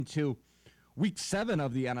to week 7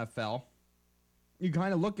 of the NFL, you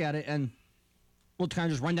kind of look at it and we'll kind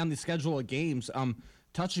of just run down the schedule of games,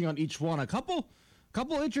 touching on each one. A couple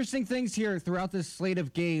interesting things here throughout this slate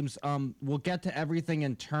of games. We'll get to everything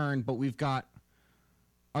in turn, but we've got,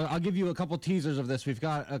 I'll give you a couple teasers of this. We've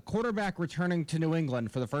got a quarterback returning to New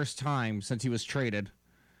England for the first time since he was traded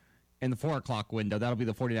in the 4 o'clock window. That'll be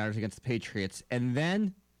the 49ers against the Patriots. And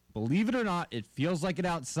then, believe it or not, it feels like it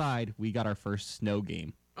outside. We got our first snow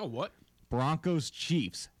game. Oh, what? Broncos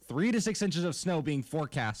Chiefs. 3 to 6 inches of snow being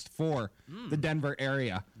forecast for the Denver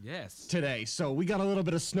area. Yes. Today. So we got a little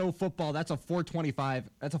bit of snow football. That's a 425.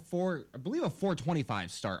 That's a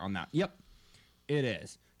 425 start on that. Yep. It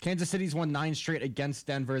is. Kansas City's won 9 straight against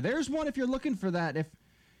Denver. There's one if you're looking for that.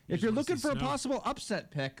 If you're looking for a possible upset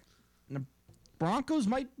pick, the Broncos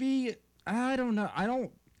might be, I don't know.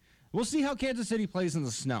 We'll see how Kansas City plays in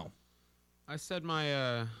the snow. I said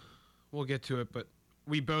we'll get to it, but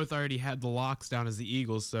we both already had the locks down as the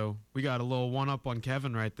Eagles, so we got a little one-up on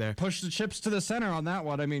Kevin right there. Push the chips to the center on that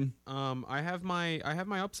one. I mean, I have my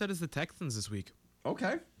upset as the Texans this week.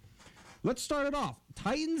 Okay. Let's start it off.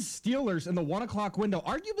 Titans-Steelers in the 1 o'clock window.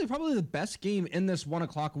 Arguably probably the best game in this 1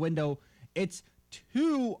 o'clock window. It's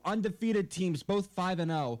 2 undefeated teams, both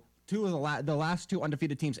 5-0. Two of the last 2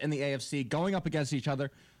 undefeated teams in the AFC going up against each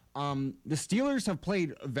other. The Steelers have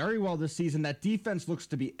played very well this season. That defense looks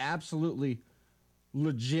to be absolutely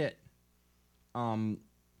legit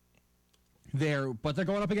there, but they're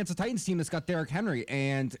going up against a Titans team that's got Derrick Henry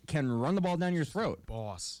and can run the ball down your throat.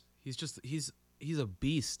 Boss. He's a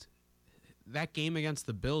beast. That game against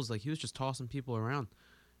the Bills, like, he was just tossing people around.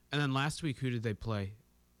 And then last week, who did they play?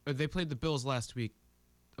 They played the Bills last week.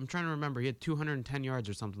 I'm trying to remember. He had 210 yards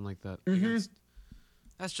or something like that.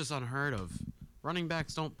 That's just unheard of. Running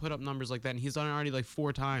backs don't put up numbers like that, and he's done it already like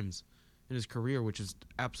 4 times in his career, which is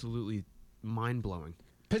absolutely mind-blowing.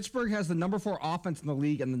 Pittsburgh has the number 4 offense in the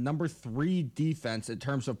league and the number 3 defense in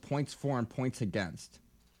terms of points for and points against.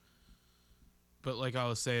 But like I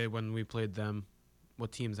was saying when we played them,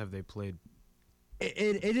 what teams have they played?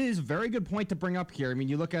 It is a very good point to bring up here. I mean,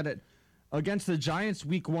 you look at it against the Giants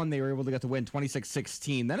week 1, they were able to get the win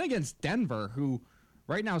 26-16. Then against Denver, who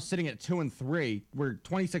right now is sitting at 2-3, we're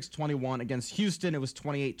 26-21. Against Houston, it was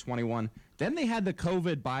 28-21. Then they had the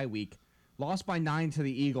COVID bye week, lost by 9 to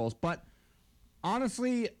the Eagles. But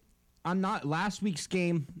honestly, last week's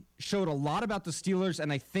game showed a lot about the Steelers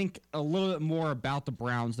and I think a little bit more about the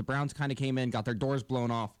Browns. The Browns kind of came in, got their doors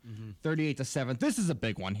blown off, 38-7. This is a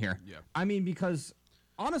big one here. Yeah. I mean, because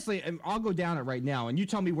honestly, I'll go down it right now and you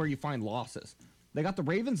tell me where you find losses. They got the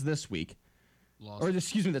Ravens this week.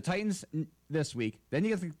 The Titans this week.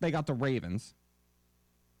 Then they got the Ravens.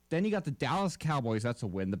 Then you got the Dallas Cowboys. That's a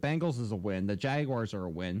win. The Bengals is a win. The Jaguars are a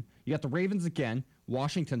win. You got the Ravens again.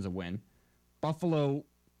 Washington's a win. Buffalo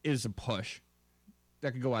is a push.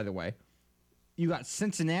 That could go either way. You got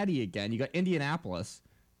Cincinnati again. You got Indianapolis.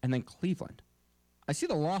 And then Cleveland. I see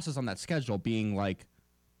the losses on that schedule being like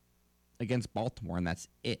against Baltimore, and that's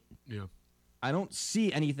it. Yeah. I don't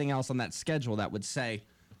see anything else on that schedule that would say,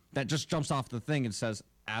 that just jumps off the thing and says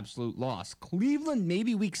absolute loss. Cleveland,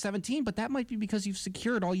 maybe week 17, but that might be because you've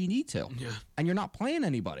secured all you need to. Yeah. And you're not playing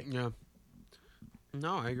anybody. Yeah.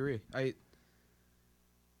 No, I agree.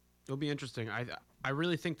 It'll be interesting. I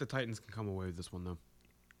really think the Titans can come away with this one, though.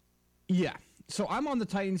 Yeah. So I'm on the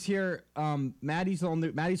Titans here. Maddie's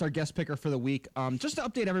our guest picker for the week. Just to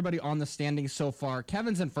update everybody on the standings so far,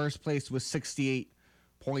 Kevin's in first place with 68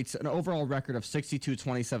 points, an overall record of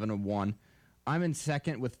 62-27-1. I'm in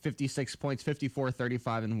second with 56 points,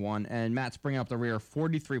 54-35-1, and Matt's bringing up the rear,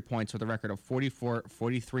 43 points with a record of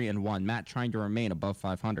 44-43-1. Matt trying to remain above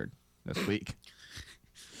 500 this week.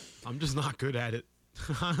 I'm just not good at it.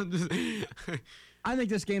 I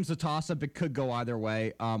think this game's a toss-up. It could go either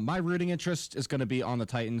way. My rooting interest is going to be on the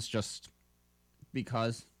Titans just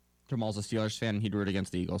because Jamal's a Steelers fan and he'd root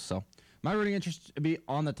against the Eagles. So my rooting interest would be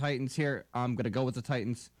on the Titans here. I'm going to go with the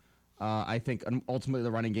Titans. I think ultimately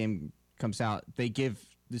the running game comes out. They give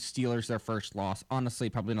the Steelers their first loss. Honestly,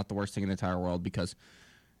 probably not the worst thing in the entire world because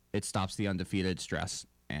it stops the undefeated stress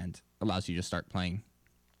and allows you to start playing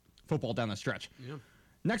football down the stretch. Yeah.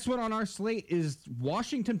 Next one on our slate is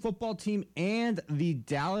Washington football team and the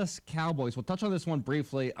Dallas Cowboys. We'll touch on this one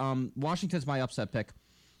briefly. Washington's my upset pick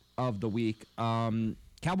of the week.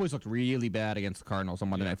 Cowboys looked really bad against the Cardinals on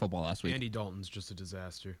Monday Night Football last week. Andy Dalton's just a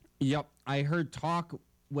disaster. Yep. I heard talk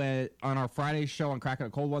on our Friday show on Cracking a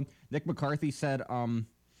Cold One. Nick McCarthy said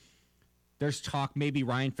there's talk maybe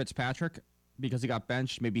Ryan Fitzpatrick, because he got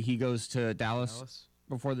benched, maybe he goes to Dallas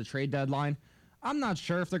before the trade deadline. I'm not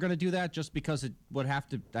sure if they're going to do that just because I'd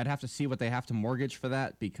have to see what they have to mortgage for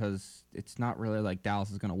that because it's not really like Dallas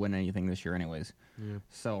is going to win anything this year anyways. Yeah.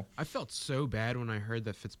 So I felt so bad when I heard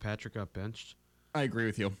that Fitzpatrick got benched. I agree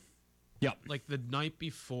with you. Yep. Like the night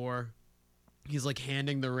before, he's like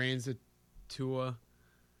handing the reins to Tua,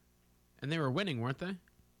 and they were winning, weren't they?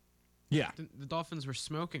 Yeah. The Dolphins were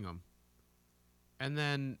smoking them, and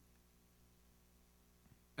then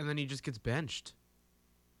he just gets benched.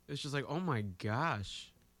 It's just like, oh my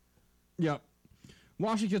gosh. Yep.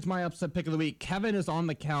 Washington's my upset pick of the week. Kevin is on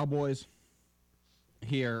the Cowboys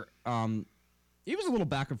here. He was a little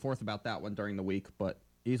back and forth about that one during the week, but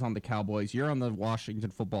he's on the Cowboys. You're on the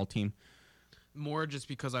Washington football team. More just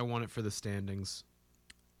because I want it for the standings.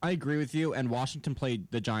 I agree with you, and Washington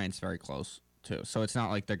played the Giants very close, too. So it's not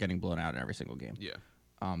like they're getting blown out in every single game. Yeah.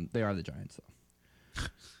 They are the Giants, though.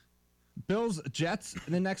 Bills, Jets,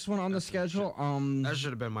 the next one on the schedule. That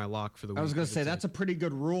should have been my lock for the week. I was going to say, that's a pretty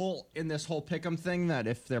good rule in this whole pick'em thing, that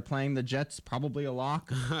if they're playing the Jets, probably a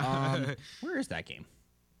lock. Where is that game?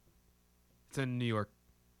 It's in New York.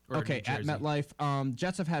 Okay, at MetLife.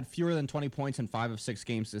 Jets have had fewer than 20 points in 5 of 6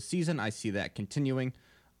 games this season. I see that continuing.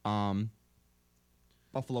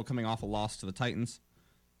 Buffalo coming off a loss to the Titans.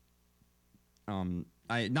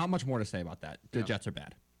 Not much more to say about that. The Jets are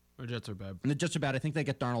bad. The Jets are bad. And the Jets are bad. I think they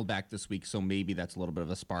get Darnold back this week, so maybe that's a little bit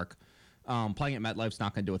of a spark. Playing at MetLife's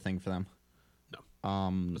not going to do a thing for them.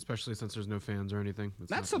 No. Especially since there's no fans or anything.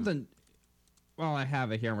 That's something. Well, I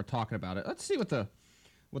have it here, and we're talking about it. Let's see what the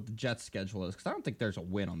Jets' schedule is, because I don't think there's a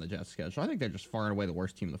win on the Jets' schedule. I think they're just far and away the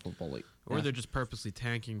worst team in the football league. Or they're just purposely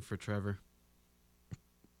tanking for Trevor.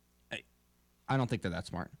 I don't think they're that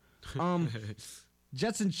smart.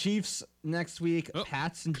 Jets and Chiefs next week. Oh.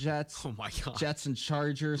 Pats and Jets. Oh my God. Jets and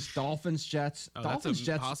Chargers. Dolphins, Jets. Oh, Dolphins, that's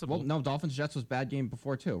Jets. impossible. Well, no, Dolphins, Jets was a bad game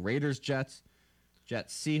before too. Raiders, Jets.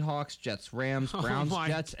 Jets, Seahawks. Jets, Rams. Browns,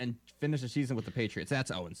 Jets, and finish the season with the Patriots.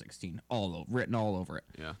 That's 0-16, written all over it.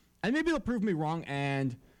 Yeah. And maybe they'll prove me wrong.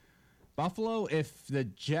 And Buffalo, if the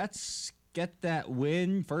Jets get that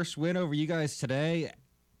first win over you guys today,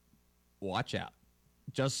 watch out.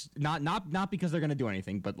 Just not because they're going to do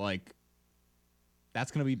anything, but like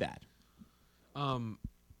that's going to be bad. No,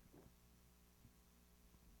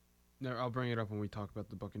 I'll bring it up when we talk about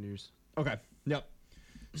the Buccaneers. Okay. Yep.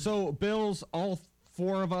 So Bills, all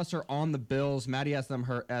 4 of us are on the Bills. Maddie has them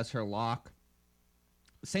as her lock.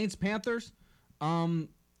 Saints, Panthers.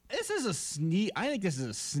 This is I think this is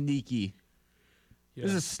a sneaky. Yeah.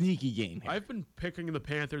 This is a sneaky game here. I've been picking the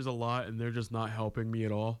Panthers a lot, and they're just not helping me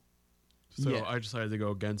at all. So I decided to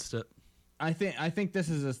go against it. I think this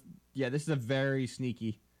is a very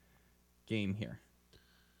sneaky game here.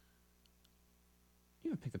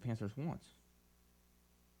 You haven't picked the Panthers once.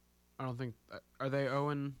 I don't think. Are they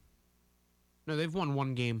 0-? No, they've won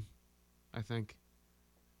 1 game, I think.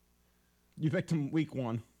 You picked them week 1.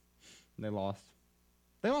 And they lost.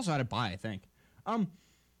 They also had a bye, I think.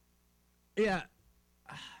 Yeah.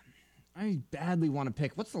 I badly want to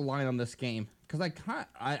pick. What's the line on this game? Because I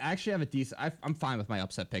actually have a decent. I'm fine with my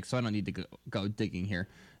upset pick, so I don't need to go digging here.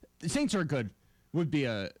 The Saints are good.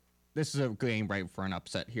 This is a game right for an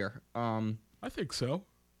upset here. I think so.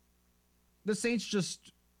 The Saints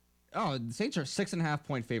the Saints are 6.5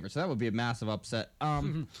 point favorites, so that would be a massive upset.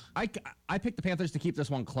 I picked the Panthers to keep this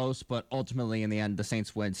one close, but ultimately in the end, the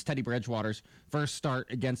Saints wins. Teddy Bridgewater's first start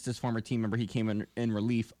against his former team member, he came in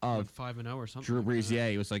relief of 5-0 or something. Drew Brees. Yeah,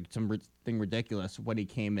 it was like something ridiculous when he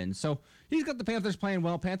came in. So he's got the Panthers playing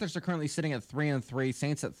well. Panthers are currently sitting at 3-3.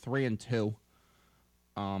 Saints at 3-2.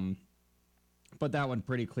 But that one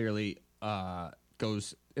pretty clearly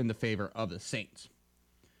goes in the favor of the Saints.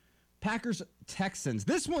 Packers, Texans.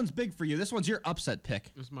 This one's big for you. This one's your upset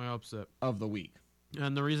pick. This is my upset of the week.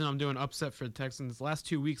 And the reason I'm doing upset for the Texans, last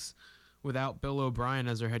 2 weeks without Bill O'Brien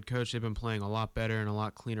as their head coach, they've been playing a lot better and a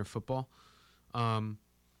lot cleaner football. And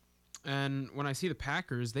when I see the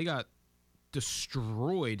Packers, they got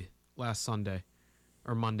destroyed last Sunday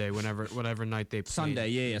or Monday, whatever night they played.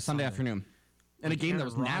 Sunday afternoon. And a game that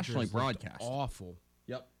was Aaron nationally Rodgers broadcast. Awful.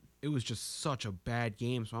 Yep. It was just such a bad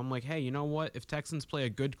game. So I'm like, hey, you know what? If Texans play a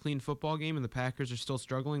good, clean football game and the Packers are still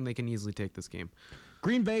struggling, they can easily take this game.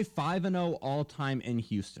 Green Bay 5-0 all time in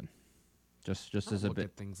Houston. Just as a bit.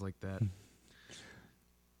 At things like that.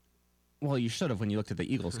 Well, you should have when you looked at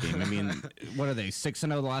the Eagles game. I mean, what are they? 6-0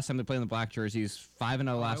 the last time they played in the black jerseys.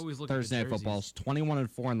 5-0 last Thursday Night Footballs.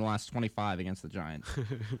 21-4 in the last 25 against the Giants.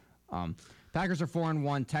 Packers are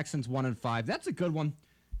 4-1. Texans 1-5. That's a good one.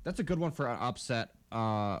 That's a good one for an upset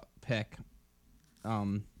pick.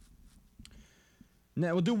 Now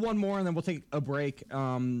we'll do one more and then we'll take a break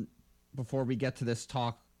before we get to this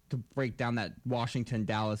talk to break down that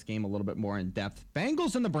Washington-Dallas game a little bit more in depth.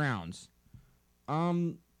 Bengals and the Browns.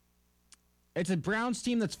 It's a Browns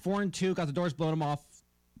team that's 4-2. Got the doors blown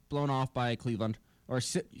off by Cleveland, or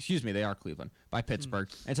excuse me, they are Cleveland by Pittsburgh.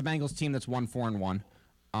 It's a Bengals team that's 1-4-1.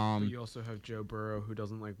 But you also have Joe Burrow, who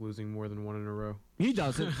doesn't like losing more than one in a row. He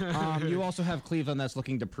doesn't. You also have Cleveland that's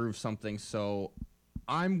looking to prove something. So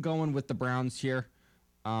I'm going with the Browns here.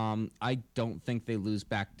 I don't think they lose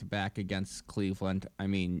back-to-back against Cleveland. I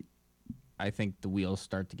mean, I think the wheels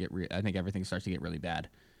start to get. I think everything starts to get really bad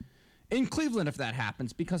in Cleveland if that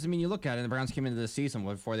happens. Because I mean, you look at it. The Browns came into the season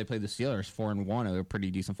before they played the Steelers 4-1. They were a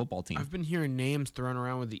pretty decent football team. I've been hearing names thrown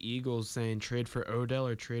around with the Eagles saying trade for Odell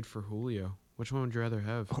or trade for Julio. Which one would you rather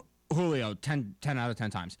have? Julio, 10 out of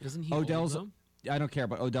 10 times. Isn't he Odell's? old, I don't care,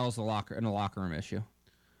 but Odell's a locker room issue.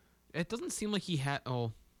 It doesn't seem like he had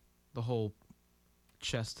the whole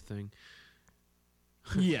chest thing.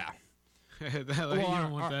 Yeah.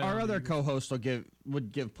 Well, our other co-host would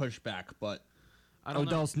give pushback, but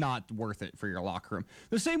Odell's not worth it for your locker room.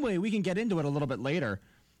 The same way we can get into it a little bit later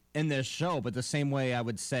in this show, but the same way I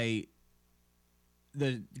would say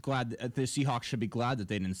the Seahawks should be glad that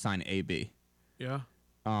they didn't sign AB. Yeah.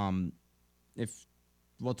 If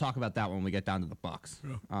we'll talk about that when we get down to the Bucs,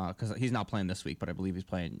 because he's not playing this week, but I believe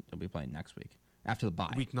he'll be playing next week after the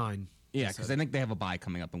bye. Week 9. Yeah, because I think they have a bye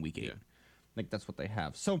coming up in week 8. Yeah. I think that's what they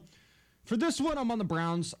have. So for this one, I'm on the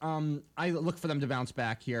Browns. I look for them to bounce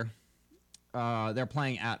back here. They're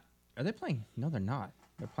playing at. Are they playing? No, they're not.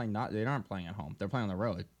 They're playing not. They aren't playing at home. They're playing on the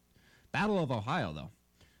road. Battle of Ohio, though.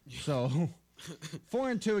 So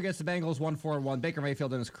 4-2 against the Bengals. 1-4-1. Baker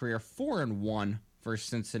Mayfield in his career 4-1 for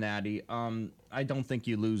Cincinnati. I don't think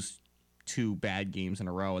you lose 2 bad games in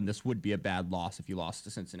a row, and this would be a bad loss if you lost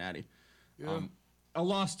to Cincinnati. Yeah. A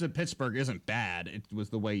loss to Pittsburgh isn't bad. It was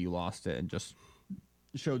the way you lost it and just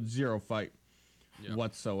showed zero fight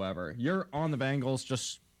whatsoever. You're on the Bengals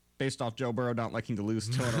just based off Joe Burrow not liking to lose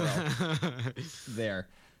 2 in a row there.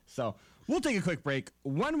 So we'll take a quick break.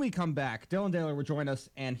 When we come back, Dylan Daylor will join us,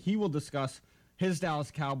 and he will discuss his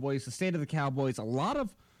Dallas Cowboys, the state of the Cowboys. A lot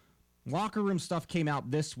of locker room stuff came out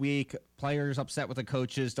this week. Players upset with the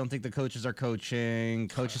coaches, don't think the coaches are coaching.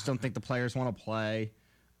 Coaches don't think the players want to play.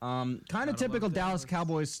 Kind of typical Dallas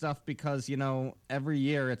Cowboys stuff because, you know, every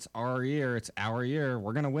year it's our year. It's our year.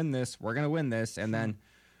 We're going to win this. We're going to win this. And then,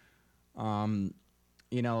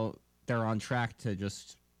 you know, they're on track to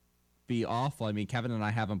just be awful. I mean, Kevin and I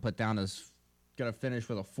have them put down as going to finish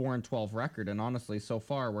with a 4-12 record. And honestly, so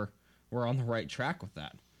far, we're on the right track with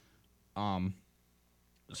that.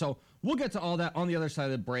 So we'll get to all that on the other side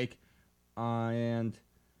of the break. And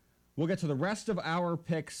we'll get to the rest of our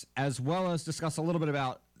picks as well as discuss a little bit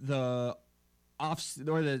about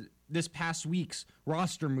this past week's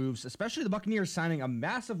roster moves, especially the Buccaneers signing a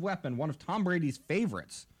massive weapon, one of Tom Brady's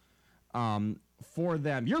favorites, for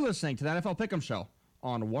them. You're listening to the NFL Pick'em Show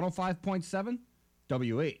on 105.7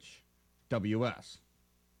 WHWS.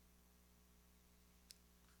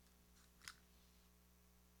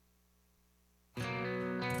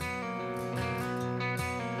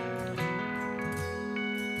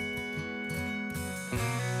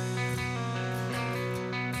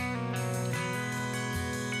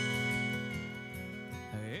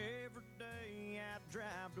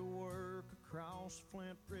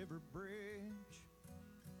 Flint River Bridge,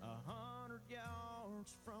 100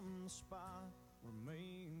 yards from the spot where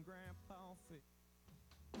me and Grandpa fit.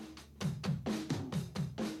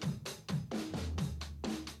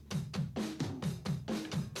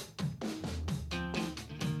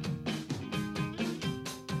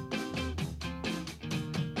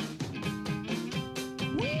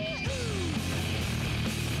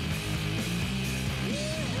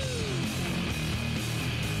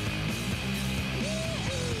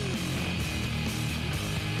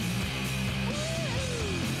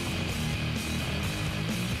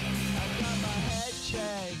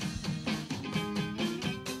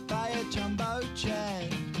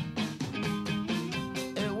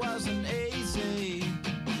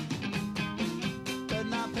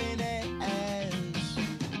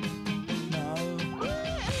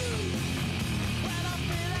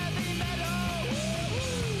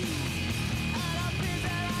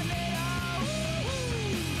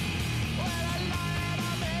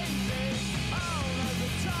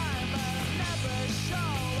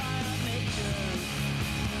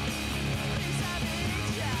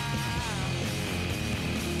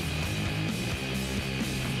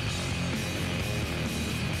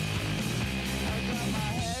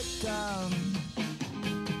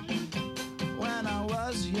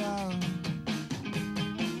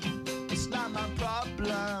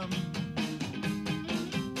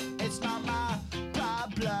 It's not my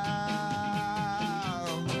problem.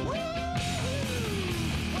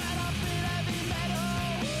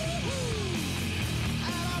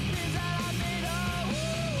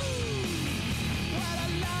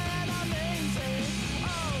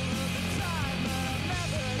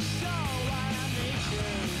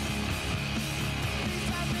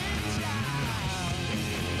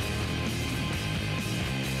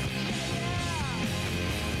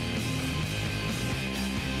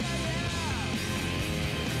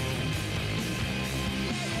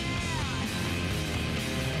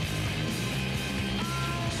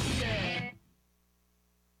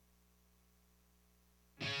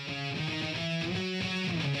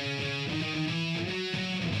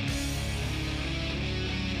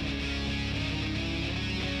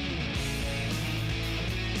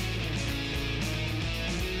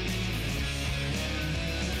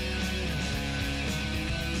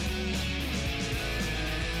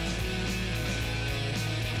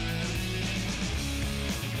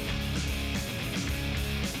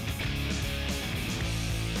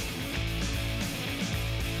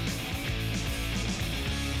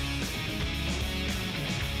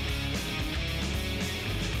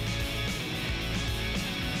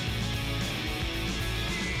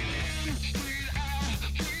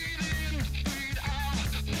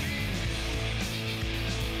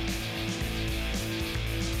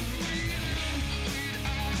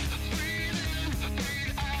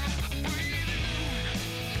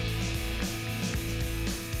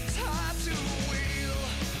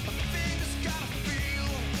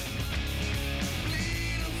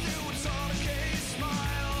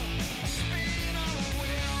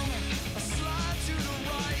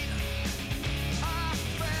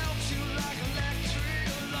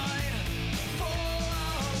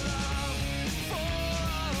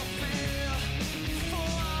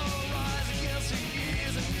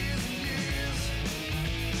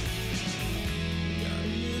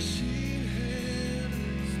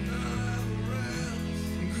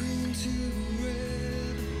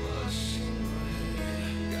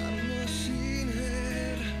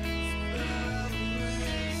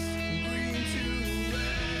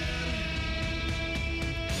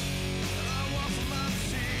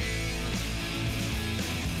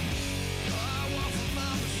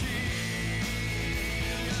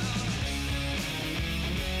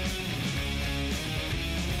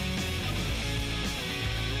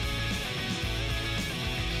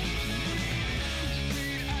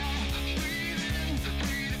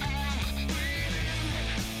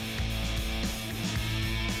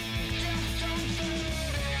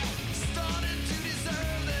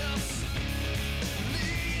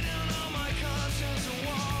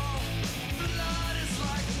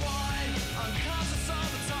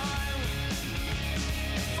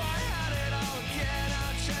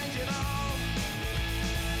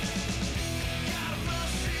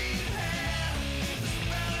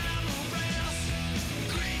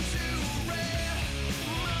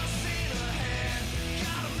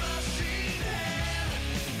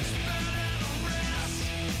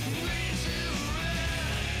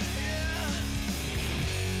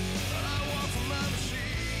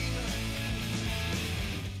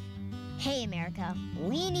 America.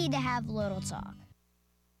 We need to have a little talk.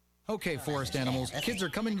 Okay, forest animals, kids are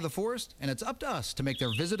coming to the forest, and it's up to us to make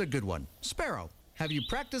their visit a good one. Sparrow, have you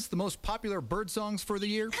practiced the most popular bird songs for the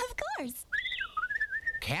year? Of course.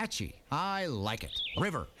 Catchy. I like it.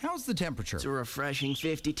 River, how's the temperature? It's a refreshing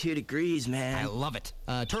 52 degrees, man. I love it.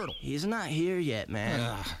 Turtle. He's not here yet,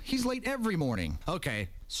 man. He's late every morning. Okay.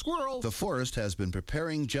 Squirrel. The forest has been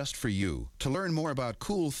preparing just for you. To learn more about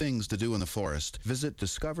cool things to do in the forest, visit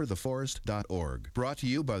discovertheforest.org. Brought to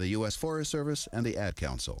you by the U.S. Forest Service and the Ad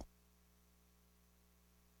Council.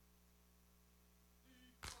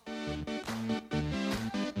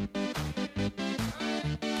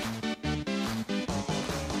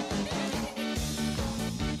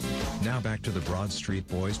 Now back to the Broad Street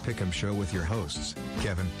Boys Pick'em Show with your hosts,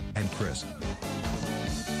 Kevin and Chris.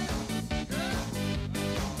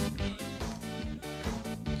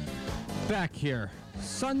 Back here.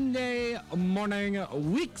 Sunday morning,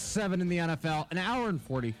 week 7 in the NFL, an hour and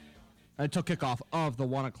 40 until kickoff of the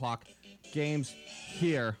 1 o'clock games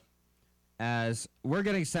here. As we're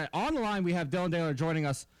getting set. On the line, we have Dylan Daylor joining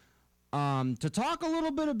us to talk a little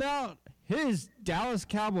bit about his Dallas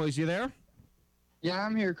Cowboys. You there? Yeah,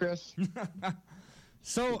 I'm here, Chris.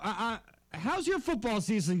 So, how's your football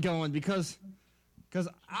season going? Because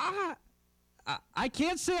I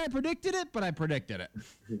can't say I predicted it, but I predicted it.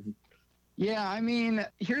 Yeah, I mean,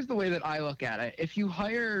 here's the way that I look at it. If you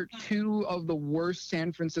hire two of the worst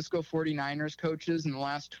San Francisco 49ers coaches in the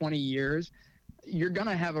last 20 years, you're going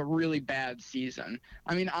to have a really bad season.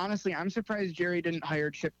 I mean, honestly, I'm surprised Jerry didn't hire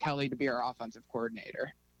Chip Kelly to be our offensive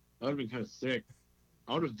coordinator. That would have been kind of sick.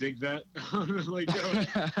 I would have digged that.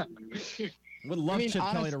 Would love Chip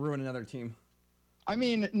Kelly to ruin another team. I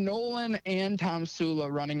mean, Nolan and Tom Sula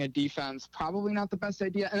running a defense, probably not the best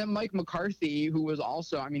idea. And then Mike McCarthy, who was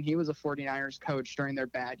also, I mean, he was a 49ers coach during their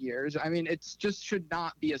bad years. I mean, it's just should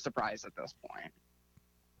not be a surprise at this point.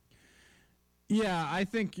 Yeah, I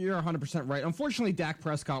think you're 100% right. Unfortunately, Dak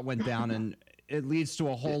Prescott went down, and it leads to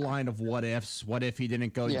a whole line of what ifs. What if he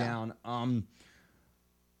didn't go down?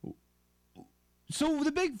 So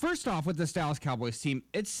first off with this Dallas Cowboys team,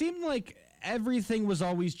 it seemed like everything was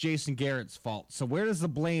always Jason Garrett's fault. So where does the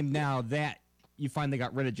blame now that you finally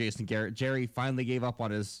got rid of Jason Garrett? Jerry finally gave up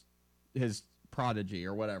on his prodigy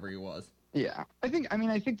or whatever he was. Yeah, I think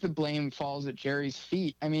the blame falls at Jerry's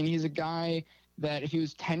feet. I mean, he's a guy that if he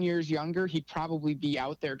was 10 years younger, he'd probably be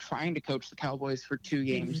out there trying to coach the Cowboys for 2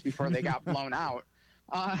 games before they got blown out.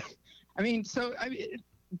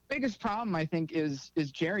 Biggest problem, I think, is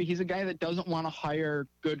Jerry. He's a guy that doesn't want to hire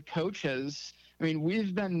good coaches. I mean,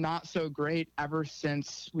 we've been not so great ever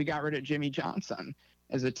since we got rid of Jimmy Johnson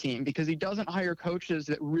as a team because he doesn't hire coaches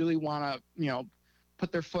that really want to,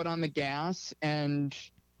 put their foot on the gas and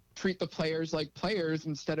treat the players like players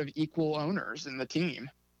instead of equal owners in the team.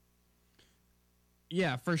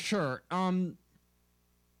 Yeah, for sure.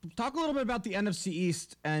 Talk a little bit about the NFC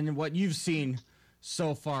East and what you've seen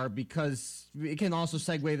so far, because we can also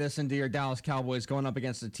segue this into your Dallas Cowboys going up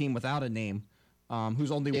against a team without a name,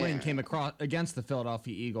 whose only win came across against the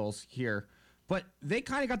Philadelphia Eagles here. But they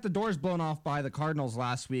kind of got the doors blown off by the Cardinals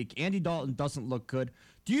last week. Andy Dalton doesn't look good.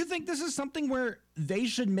 Do you think this is something where they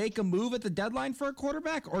should make a move at the deadline for a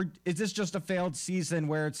quarterback? Or is this just a failed season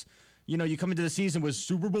where it's, you come into the season with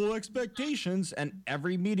Super Bowl expectations and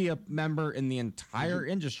every media member in the entire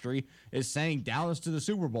industry is saying Dallas to the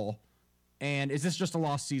Super Bowl? And is this just a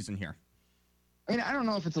lost season here? I mean, I don't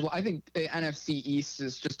know if it's I think the NFC East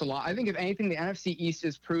is just a lot. I think, if anything, the NFC East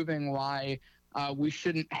is proving why we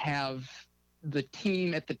shouldn't have the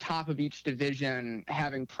team at the top of each division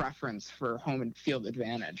having preference for home and field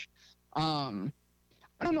advantage. I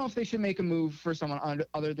don't know if they should make a move for someone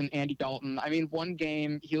other than Andy Dalton. I mean, one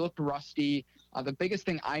game, he looked rusty. The biggest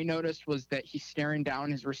thing I noticed was that he's staring down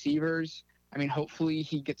his receivers. I mean, hopefully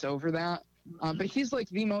he gets over that. But he's like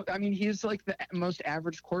he's like the most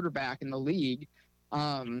average quarterback in the league.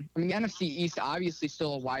 The NFC East obviously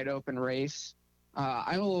still a wide open race.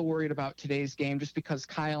 I'm a little worried about today's game just because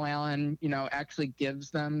Kyle Allen, actually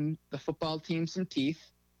gives them, the football team, some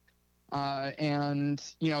teeth. And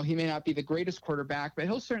he may not be the greatest quarterback, but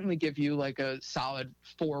he'll certainly give you like a solid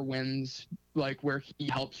 4 wins, like where he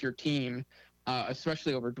helps your team,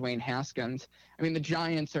 especially over Dwayne Haskins. I mean, the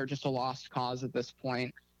Giants are just a lost cause at this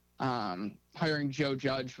point. Hiring Joe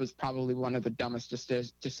Judge was probably one of the dumbest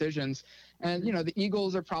decisions. And, the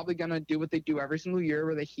Eagles are probably going to do what they do every single year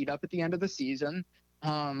where they heat up at the end of the season.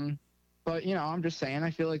 But, I'm just saying,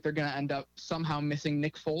 I feel like they're going to end up somehow missing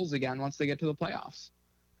Nick Foles again once they get to the playoffs.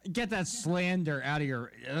 Get that slander out of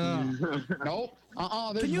your... Nope.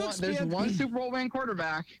 There's one Super Bowl winning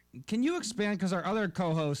quarterback. Can you expand? Because our other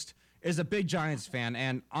co-host is a big Giants fan,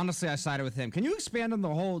 and honestly, I sided with him. Can you expand on the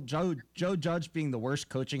whole Joe Judge being the worst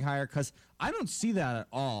coaching hire? Because I don't see that at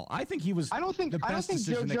all. I think he was the best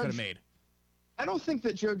decision they could have made. I don't think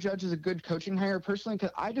that Joe Judge is a good coaching hire personally,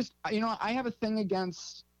 because I have a thing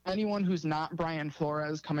against anyone who's not Brian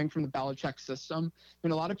Flores coming from the Belichick system. A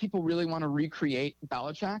lot of people really want to recreate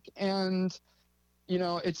Belichick, and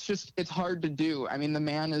it's hard to do. I mean, the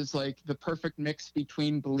man is like the perfect mix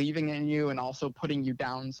between believing in you and also putting you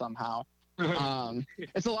down somehow.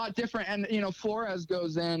 It's a lot different. And, Flores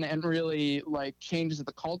goes in and really like changes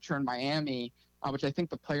the culture in Miami, which I think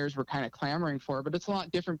the players were kind of clamoring for, but it's a lot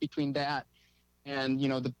different between that and,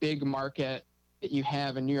 the big market that you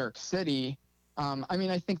have in New York City.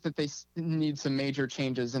 I think that they need some major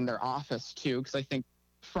changes in their office too, because I think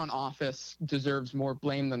front office deserves more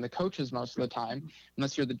blame than the coaches most of the time,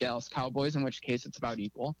 unless you're the Dallas Cowboys, in which case it's about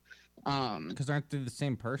equal. Because aren't they the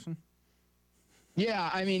same person? Yeah,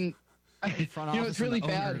 I mean, front office it's really and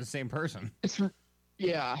the owner bad. are the same person. It's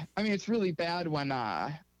really bad when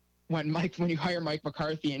you hire Mike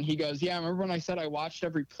McCarthy and he goes, yeah, remember when I said I watched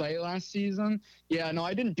every play last season? Yeah, no,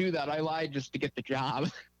 I didn't do that. I lied just to get the job.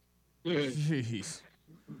 Jeez.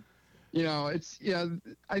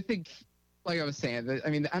 I think, like I was saying, the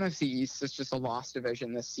NFC East is just a lost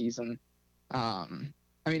division this season.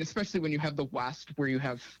 Especially when you have the West, where you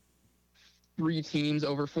have 3 teams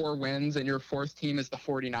over 4 wins, and your 4th team is the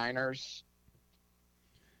 49ers.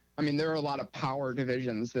 There are a lot of power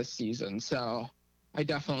divisions this season, so I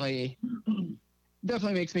definitely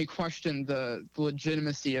makes me question the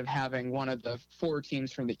legitimacy of having one of the 4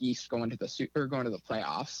 teams from the East going to the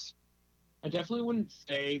playoffs. I definitely wouldn't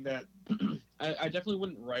say that. I definitely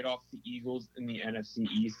wouldn't write off the Eagles in the NFC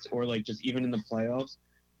East or like just even in the playoffs.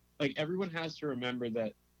 Like, everyone has to remember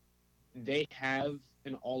that they have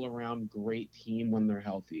an all-around great team when they're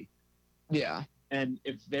healthy. Yeah. And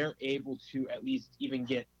if they're able to at least even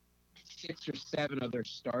get 6 or 7 of their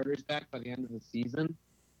starters back by the end of the season,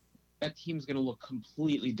 that team's going to look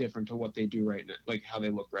completely different to what they do right now, like how they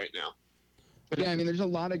look right now. Yeah, there's a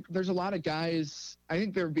lot of guys. I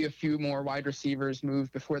think there would be a few more wide receivers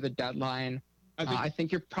moved before the deadline. I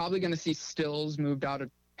think you're probably going to see Stills moved out of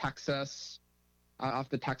Texas, off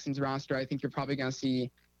the Texans roster. I think you're probably going to see.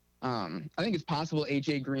 I think it's possible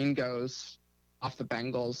AJ Green goes off the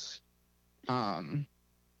Bengals.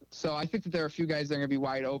 So I think that there are a few guys that are going to be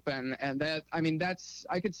wide open, and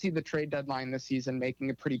I could see the trade deadline this season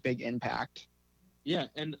making a pretty big impact. Yeah,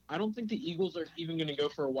 and I don't think the Eagles are even going to go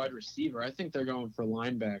for a wide receiver. I think they're going for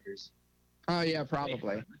linebackers. Oh, yeah,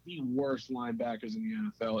 probably. The worst linebackers in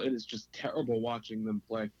the NFL. It is just terrible watching them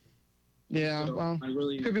play. Yeah, so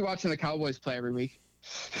you could be watching the Cowboys play every week.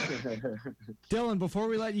 Dylan, before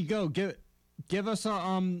we let you go, give us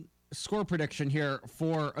a score prediction here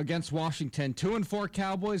for against Washington. 2-4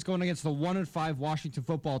 Cowboys going against the 1-5 Washington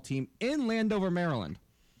football team in Landover, Maryland.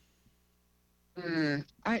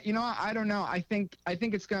 I don't know. I think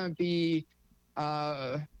it's going to be.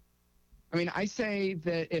 I say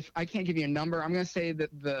that if I can't give you a number, I'm going to say that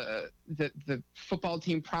the football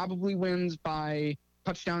team probably wins by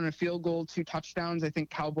touchdown and a field goal, 2 touchdowns. I think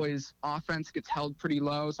Cowboys offense gets held pretty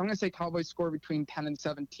low, so I'm going to say Cowboys score between 10 and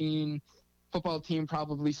 17. Football team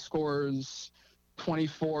probably scores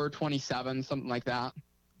 24-27, something like that.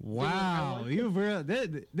 Wow,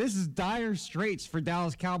 this is dire straits for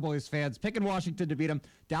Dallas Cowboys fans. Picking Washington to beat them.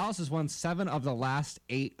 Dallas has won 7 of the last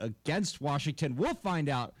 8 against Washington. We'll find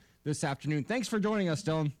out this afternoon. Thanks for joining us,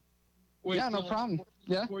 Dylan. Wait, yeah, no problem.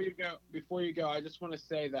 Yeah. Before you go, I just want to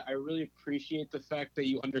say that I really appreciate the fact that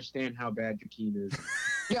you understand how bad Jakeem is.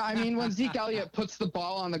 Yeah, when Zeke Elliott puts the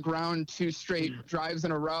ball on the ground 2 straight drives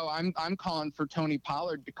in a row, I'm calling for Tony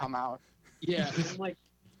Pollard to come out. Yeah, and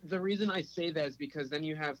the reason I say that is because then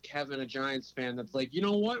you have Kevin, a Giants fan, that's like, you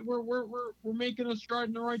know what, we're making a stride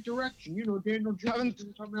in the right direction. Daniel Jones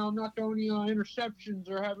didn't come out, not throw any interceptions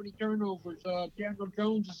or have any turnovers. Daniel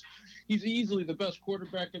Jones he's easily the best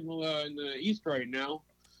quarterback in the East right now.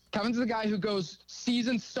 Kevin's the guy who goes,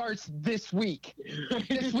 season starts this week.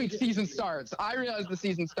 This week season starts. I realized the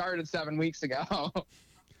season started 7 weeks ago. All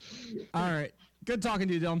right. Good talking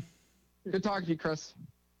to you, Dylan. Good talking to you, Chris.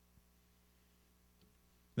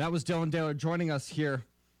 That was Dylan Daylor joining us here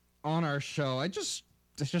on our show. I just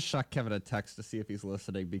shot Kevin a text to see if he's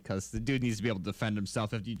listening, because the dude needs to be able to defend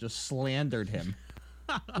himself if you just slandered him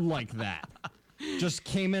like that. Just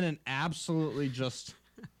came in and absolutely just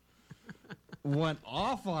went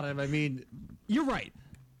off on him. You're right.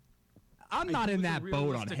 I'm not in that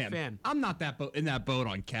boat on him. Fan. I'm not in that boat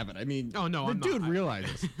on Kevin. Oh no, the I'm dude not.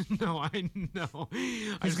 realizes. No, I know.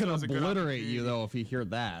 He's gonna obliterate you though if he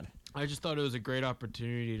heard that. I just thought it was a great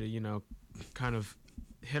opportunity to, kind of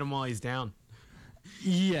hit him while he's down.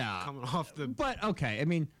 Yeah. Coming off the. But, okay, I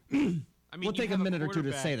mean, we'll take you a have minute or two to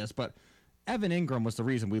quarterback- say this, but Evan Ingram was the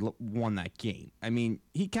reason we won that game. I mean,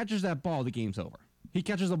 he catches that ball, the game's over. He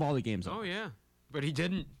catches the ball, the game's over. Oh, yeah. But he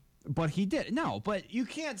didn't. But he did. No, but you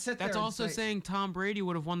can't sit there That's and also say, saying Tom Brady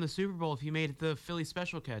would have won the Super Bowl if he made the Philly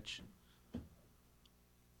special catch.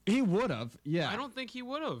 He would have, yeah. I don't think he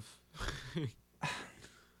would have.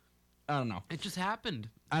 I don't know. It just happened.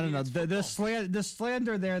 I don't know. it's The football.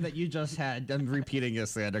 slander there that you just had, I'm repeating your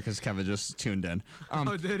slander because Kevin just tuned in.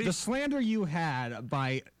 Oh, did he? The slander you had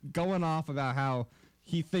by going off about how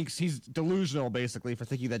he thinks he's delusional, basically, for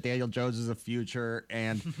thinking that Daniel Jones is a future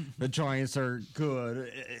and the Giants are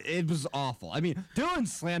good. It was awful. I mean,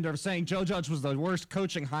 Dylan's slander of saying Joe Judge was the worst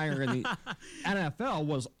coaching hire in the NFL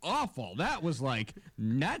was awful. That was like,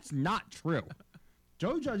 that's not true.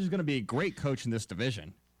 Joe Judge is going to be a great coach in this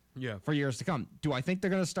division. Yeah. For years to come. Do I think they're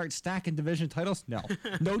going to start stacking division titles? No.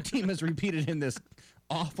 No team has repeated in this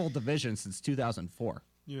awful division since 2004.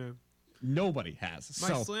 Yeah. Nobody has.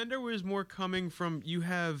 My slander was more coming from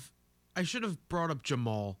I should have brought up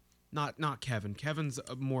Jamal, not Kevin. Kevin's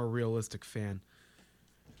a more realistic fan.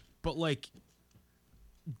 But like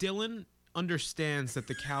Dylan understands that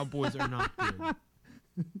the Cowboys are not good.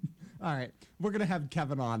 All right. We're going to have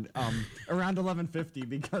Kevin on around 11:50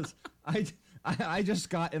 because I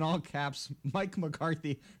just got in all caps Mike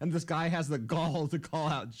McCarthy, and this guy has the gall to call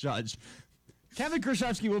out Judge. Kevin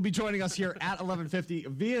Krzyzewski will be joining us here at 11:50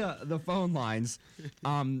 via the phone lines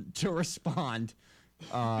to respond.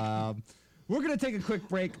 We're going to take a quick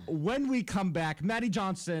break. When we come back, Maddie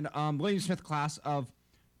Johnson, William Smith class of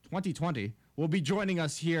 2020, will be joining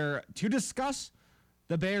us here to discuss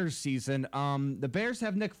the Bears season. The Bears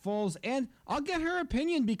have Nick Foles, and I'll get her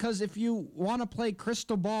opinion because if you want to play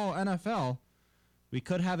crystal ball NFL, we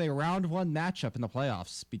could have a round one matchup in the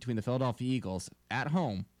playoffs between the Philadelphia Eagles at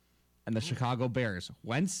home and the Chicago Bears.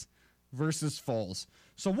 Wentz versus Foles.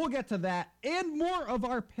 So we'll get to that and more of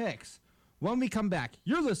our picks when we come back.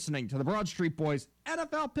 You're listening to the Broad Street Boys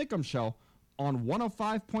NFL Pick'em Show on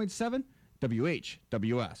 105.7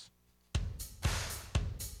 WHWS.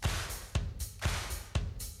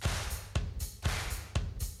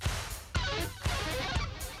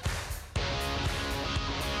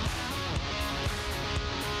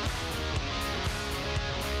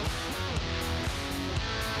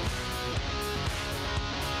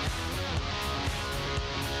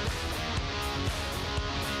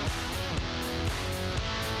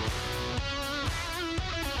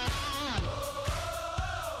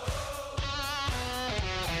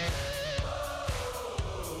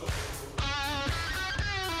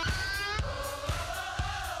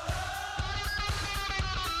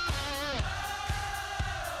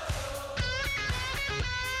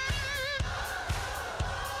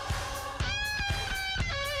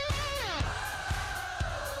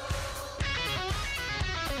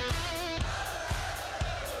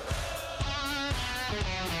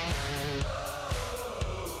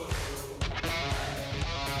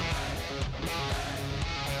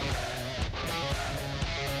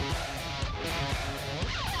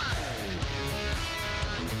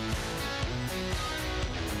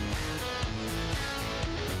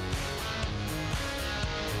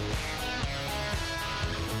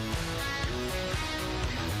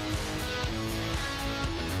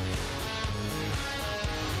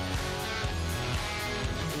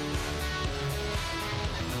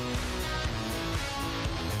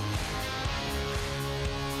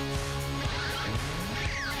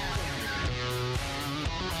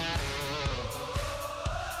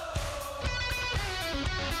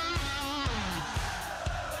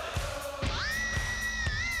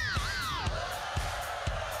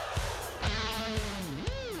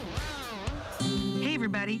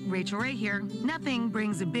 everybody, Rachel Ray here. Nothing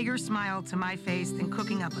brings a bigger smile to my face than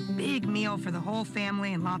cooking up a big meal for the whole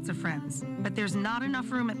family and lots of friends. But there's not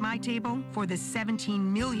enough room at my table for the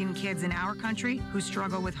 17 million kids in our country who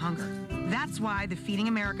struggle with hunger. That's why the Feeding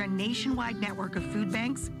America nationwide network of food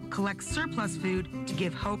banks collects surplus food to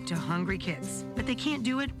give hope to hungry kids. But they can't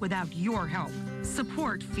do it without your help.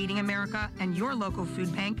 Support Feeding America and your local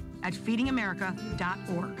food bank at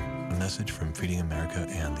feedingamerica.org. A message from Feeding America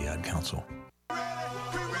and the Ad Council.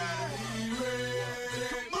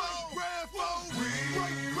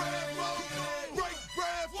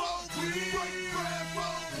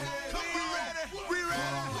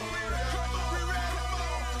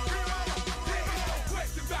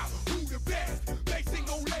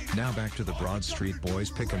 Now back to the Broad Street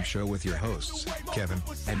Boys Pick'em Show with your hosts, Kevin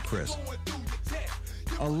and Chris.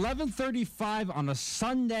 11:35 on a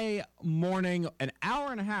Sunday morning, an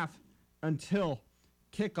hour and a half until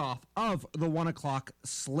kickoff of the 1 o'clock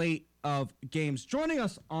slate of games. Joining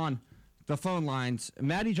us on the phone lines,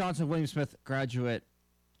 Maddie Johnson, William Smith, graduate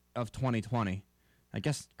of 2020. I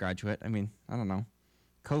guess graduate. I mean, I don't know.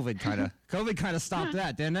 COVID kind of stopped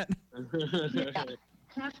that, didn't it? Yeah.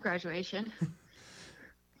 Half graduation.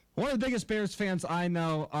 One of the biggest Bears fans I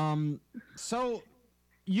know. So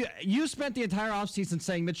you spent the entire offseason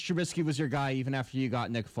saying Mitch Trubisky was your guy even after you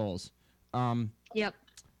got Nick Foles. Yep.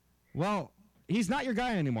 Well, he's not your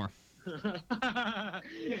guy anymore.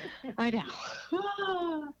 I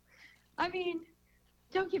know. I mean,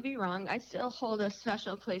 don't get me wrong. I still hold a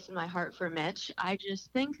special place in my heart for Mitch. I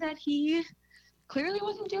just think that he clearly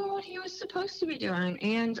wasn't doing what he was supposed to be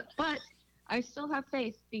doing. But I still have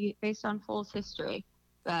faith, based on Foles' history,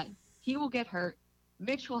 that he will get hurt.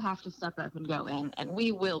 Mitch will have to step up and go in, and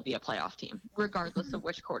we will be a playoff team, regardless of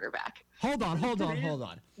which quarterback. Hold on.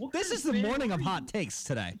 This is the morning of hot takes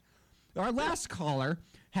today. Our last caller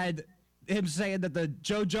had him saying that the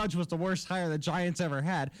Joe Judge was the worst hire the Giants ever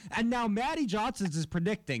had, and now Maddie Johnson is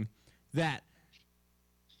predicting that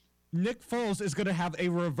Nick Foles is going to have a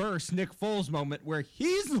reverse Nick Foles moment where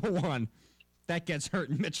he's the one that gets hurt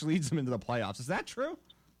and Mitch leads him into the playoffs. Is that true?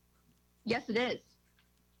 Yes, it is.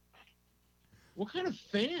 What kind of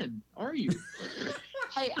fan are you?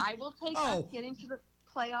 Hey, I will take us getting to the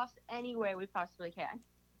playoffs any way we possibly can.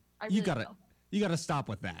 You gotta stop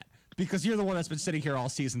with that, because you're the one that's been sitting here all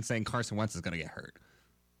season saying Carson Wentz is gonna get hurt.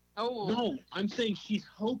 Oh no, I'm saying she's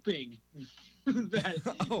hoping that.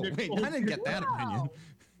 Oh wait, I didn't get that opinion.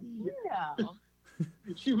 No.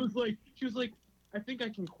 She was like, I think I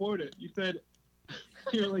can quote it. You said,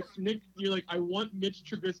 you're like, I want Mitch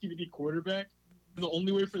Trubisky to be quarterback. And the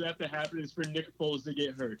only way for that to happen is for Nick Foles to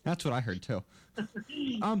get hurt. That's what I heard too.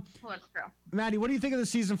 Well, that's true. Maddie, what do you think of the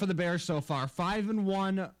season for the Bears so far?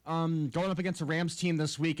 5-1, going up against a Rams team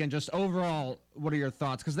this week, and just overall, what are your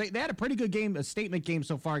thoughts? Because they had a pretty good game, a statement game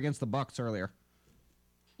so far against the Bucs earlier.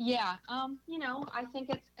 Yeah, I think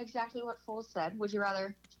it's exactly what Foles said. Would you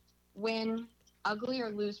rather win ugly or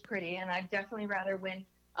lose pretty? And I'd definitely rather win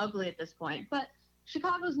ugly at this point. But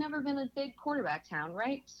Chicago's never been a big quarterback town,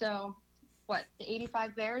 right? So, the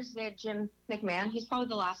 85 Bears, they had Jim McMahon. He's probably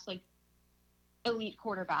the last, elite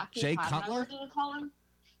quarterback. Jay Cutler?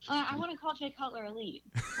 I want to call Jay Cutler elite.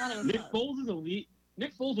 Nick Foles is elite.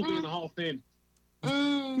 Nick Foles will be in the Hall of Fame.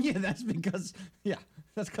 Yeah, that's because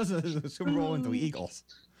of the Super Bowl into the Eagles.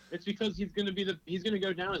 It's because he's going to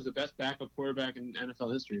go down as the best backup quarterback in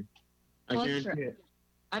NFL history. I guarantee it.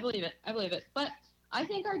 I believe it. But I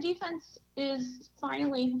think our defense is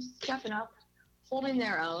finally stepping up, holding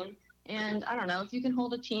their own. And I don't know, if you can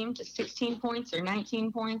hold a team to 16 points or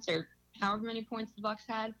 19 points or however many points the Bucs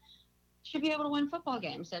had, should be able to win football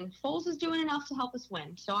games. And Foles is doing enough to help us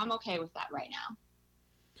win. So I'm okay with that right now.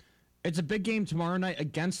 It's a big game tomorrow night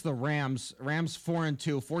against the Rams. Rams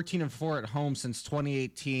 4-2, 14-4 at home since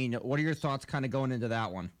 2018. What are your thoughts kind of going into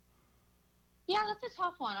that one? Yeah, that's a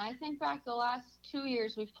tough one. I think back the last 2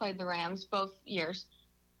 years we've played the Rams, both years.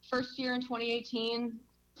 First year in 2018,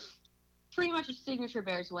 pretty much a signature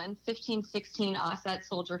Bears win, 15-16 us at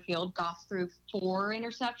Soldier Field. Goff threw 4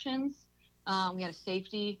 interceptions. We had a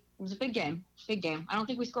safety. It was a big game. I don't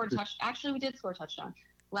think we scored a touchdown. Actually, we did score a touchdown.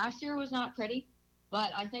 Last year was not pretty,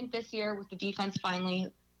 but I think this year with the defense finally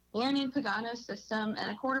learning Pagano's system and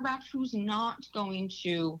a quarterback who's not going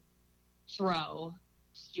to throw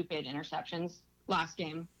stupid interceptions, last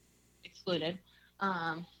game excluded,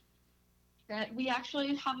 that we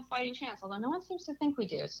actually have a fighting chance, although no one seems to think we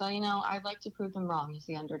do. So, I'd like to prove them wrong as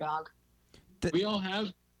the underdog. I think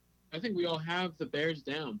we all have the Bears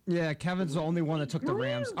down. Yeah, Kevin's the only one that took the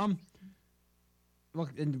Rams.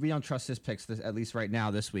 Look, and we don't trust his picks, at least right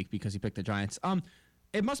now this week, because he picked the Giants.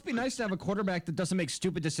 It must be nice to have a quarterback that doesn't make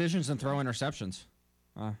stupid decisions and throw interceptions.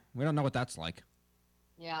 We don't know what that's like.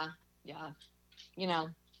 Yeah.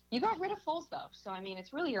 You got rid of Foles, though. So,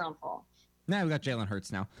 it's really your own fault. Nah, we got Jalen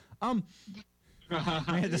Hurts now.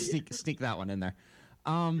 I had to sneak that one in there.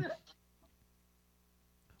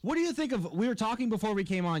 What do you think of, we were talking before we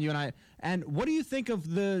came on, you and I, and what do you think of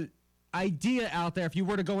the idea out there if you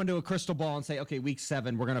were to go into a crystal ball and say, okay, week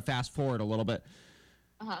 7, we're going to fast forward a little bit.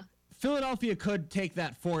 Philadelphia could take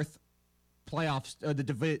that 4th playoffs,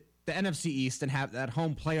 the NFC East, and have that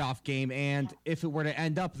home playoff game, and if it were to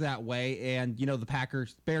end up that way, and the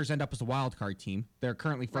Bears end up as a wild card team, they're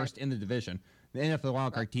currently first in the division. They end up as a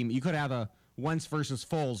wild card team. You could have a Wentz versus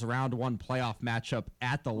Foles round 1 playoff matchup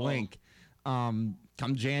at the Link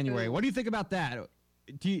come January. What do you think about that?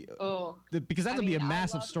 Because that would be a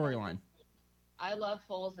massive storyline. I love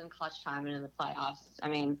Foles in clutch time and in the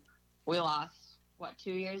playoffs. We lost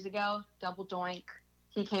 2 years ago, double doink.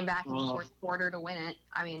 He came back in the fourth quarter to win it.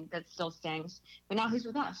 I mean, that still stings. But now he's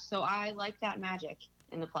with us, so I like that magic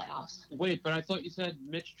in the playoffs. Wait, but I thought you said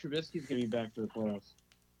Mitch Trubisky's going to be back to the playoffs.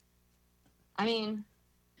 I mean,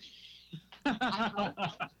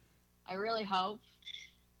 I really hope.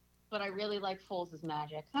 But I really like Foles'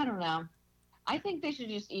 magic. I don't know. I think they should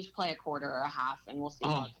just each play a quarter or a half, and we'll see.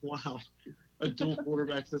 Oh, wow. A dual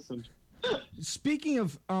quarterback system. Speaking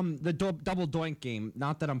of the double doink game,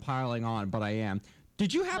 not that I'm piling on, but I am.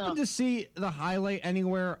 Did you happen to see the highlight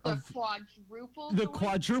anywhere of the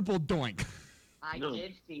quadruple doink? I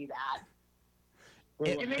did see that.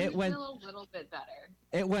 It made me feel a little bit better.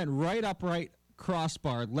 It went right upright,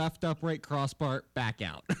 crossbar, left upright, crossbar, back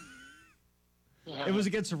out. Yeah. It was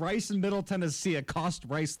against Rice in Middle Tennessee. It cost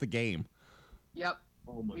Rice the game. Yep.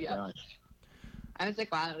 Oh my gosh. I was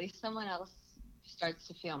like, wow, at least someone else starts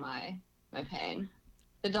to feel my pain.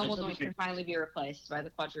 The double doink can finally be replaced by the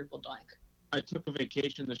quadruple doink. I took a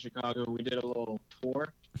vacation to Chicago. We did a little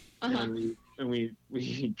tour, and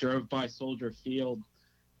we drove by Soldier Field,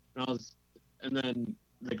 and then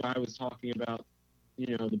the guy was talking about,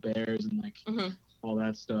 the Bears and like all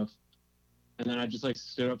that stuff, and then I just like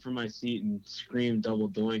stood up from my seat and screamed double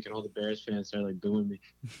doink, and all the Bears fans started like booing me.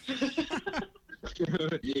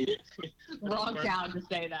 Wrong town to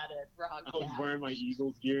say that in. Wrong I was wearing my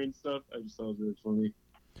Eagles gear and stuff. I just thought it was really funny.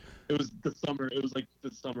 It was the summer. It was like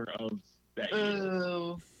the summer of that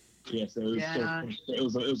year. Yeah, so it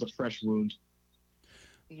was a fresh wound.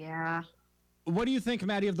 Yeah. What do you think,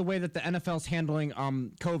 Maddie, of the way that the NFL's handling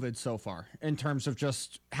COVID so far, in terms of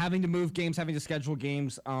just having to move games, having to schedule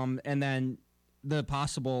games, and then the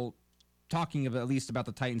possible talking of at least about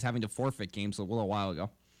the Titans having to forfeit games a little while ago?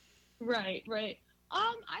 Right.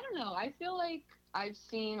 I don't know. I feel like I've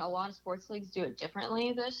seen a lot of sports leagues do it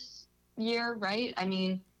differently this year, right? I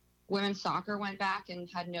mean, women's soccer went back and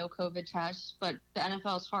had no COVID tests, but the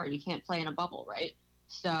NFL is hard. You can't play in a bubble, right?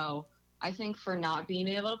 So I think for not being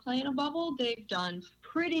able to play in a bubble, they've done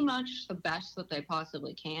pretty much the best that they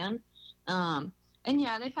possibly can. And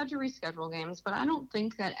yeah, they've had to reschedule games, but I don't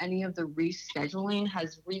think that any of the rescheduling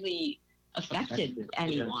has really affected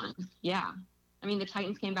anyone. Yeah. I mean, the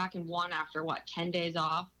Titans came back and won after, 10 days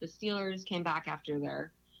off? The Steelers came back after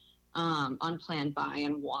their unplanned bye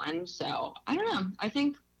and won. So, I don't know. I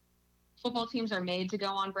think football teams are made to go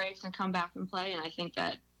on breaks and come back and play, and I think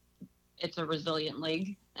that it's a resilient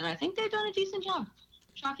league, and I think they've done a decent job.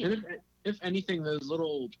 Shocking. If anything, those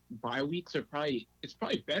little bye weeks are probably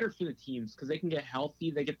better for the teams because they can get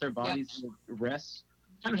healthy, they get their bodies to rest.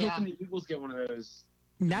 Kind of hoping the Eagles get one of those.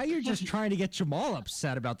 Now you're just trying to get Jamal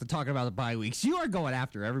upset about talking about the bye weeks. You are going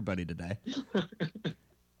after everybody today.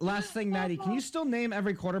 Last thing, Maddie, can you still name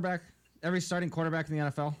every starting quarterback in the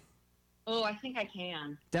NFL? Oh, I think I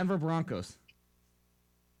can. Denver Broncos.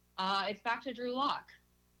 It's back to Drew Lock.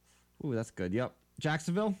 Ooh, that's good. Yep.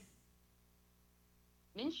 Jacksonville.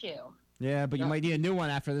 Minshew. Yeah, but you might need a new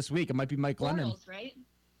one after this week. It might be Mike Glennon. Bortles, right?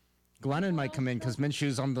 Glennon might come in because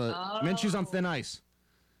Minshew's on Minshew's on thin ice.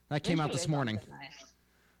 That came out this morning.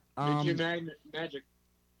 Magic.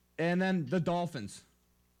 And then the Dolphins.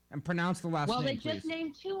 And pronounce the last name, Well, they please. just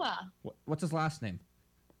named Tua. What's his last name?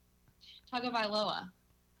 Tagovailoa.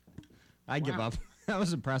 I give up. That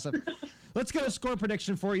was impressive. Let's get a score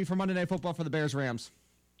prediction for you for Monday Night Football for the Bears-Rams.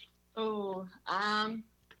 Oh, I'm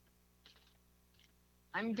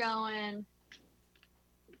going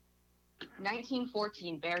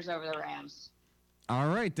 19-14, Bears over the Rams. All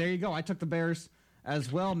right, there you go. I took the Bears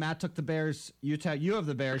as well. Matt took the Bears. You have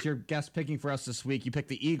the Bears. You're guest picking for us this week. You picked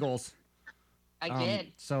the Eagles. I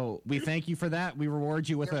did. So we thank you for that. We reward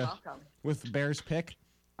you with with Bears pick.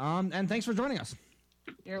 And thanks for joining us.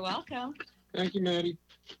 You're welcome. Thank you, Maddie.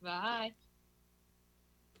 Bye.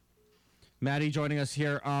 Maddie joining us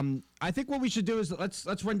here. I think what we should do is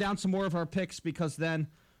let's run down some more of our picks because then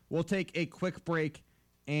we'll take a quick break,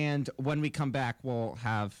 and when we come back, we'll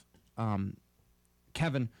have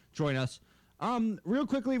Kevin join us. Real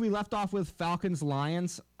quickly, we left off with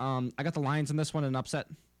Falcons-Lions. I got the Lions in this one, an upset.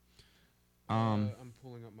 I'm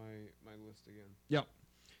pulling up my list again. Yep.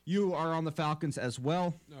 You are on the Falcons as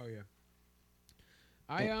well. Oh, yeah.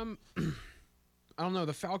 I don't know.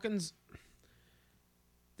 The Falcons,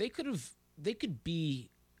 they could be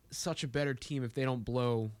such a better team if they don't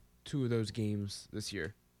blow 2 of those games this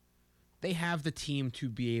year. They have the team to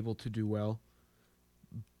be able to do well.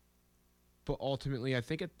 But ultimately, I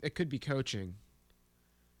think it could be coaching.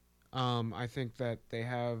 I think that they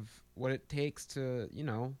have what it takes to,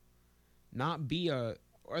 not be a...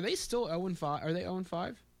 Are they still 0-5? Are they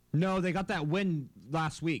 0-5? No, they got that win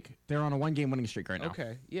last week. They're on a 1-game winning streak right now.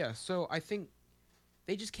 Okay, yeah. So I think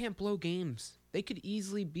they just can't blow games. They could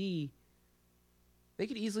easily be they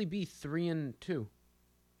could easily be 3-2.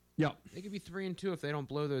 Yep. They could be 3-2 if they don't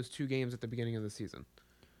blow those 2 games at the beginning of the season.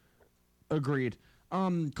 Agreed.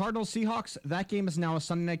 Cardinals Seahawks. That game is now a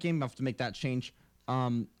Sunday night game. I have to make that change.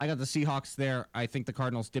 I got the Seahawks there. I think the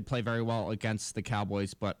Cardinals did play very well against the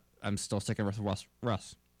Cowboys, but I'm still sticking with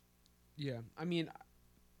Russ. Yeah, I mean,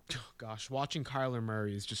 gosh, watching Kyler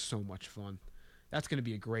Murray is just so much fun. That's going to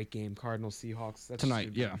be a great game, Cardinals Seahawks. That's Tonight,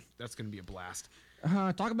 yeah. That's going to be a blast.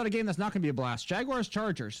 Talk about a game that's not going to be a blast. Jaguars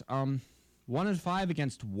Chargers. 1-5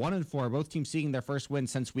 against 1-4. Both teams seeking their first win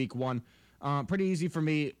since week 1. Pretty easy for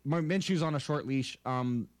me. Minshew's on a short leash.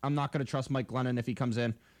 I'm not going to trust Mike Glennon if he comes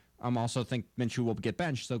in. Also think Minshew will get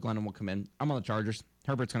benched, so Glennon will come in. I'm on the Chargers.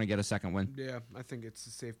 Herbert's going to get a second win. Yeah, I think it's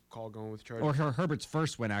a safe call going with Chargers. Or Herbert's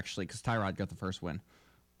first win, actually, because Tyrod got the first win.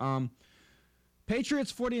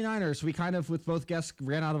 Patriots 49ers. We kind of, with both guests,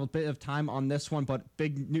 ran out of a bit of time on this one, but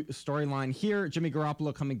big new storyline here. Jimmy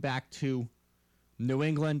Garoppolo coming back to New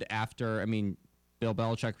England after, Bill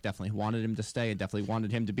Belichick definitely wanted him to stay and definitely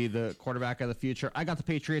wanted him to be the quarterback of the future. I got the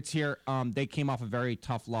Patriots here. They came off a very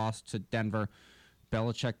tough loss to Denver.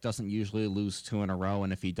 Belichick doesn't usually lose 2 in a row,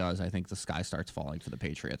 and if he does, I think the sky starts falling for the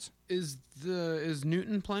Patriots. Is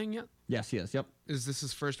Newton playing yet? Yes, he is. Yep. Is this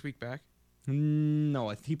his first week back? No,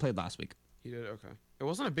 he played last week. He did. Okay. It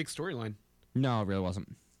wasn't a big storyline. No, it really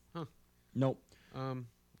wasn't. Huh. Nope.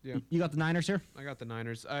 Yeah. You got the Niners here? I got the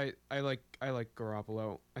Niners. I like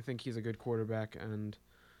Garoppolo. I think he's a good quarterback, and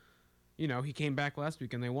he came back last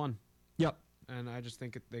week and they won. Yep. And I just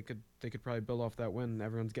think they could probably build off that win.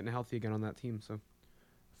 Everyone's getting healthy again on that team. So.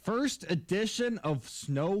 First edition of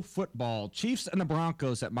snow football. Chiefs and the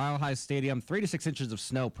Broncos at Mile High Stadium. 3 to 6 inches of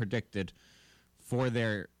snow predicted for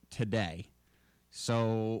their today.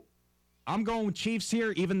 So I'm going with Chiefs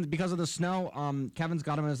here, even because of the snow. Kevin's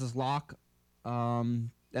got him as his lock. And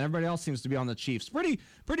everybody else seems to be on the Chiefs. Pretty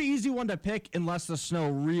easy one to pick unless the snow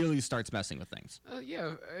really starts messing with things.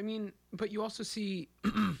 Yeah, but you also see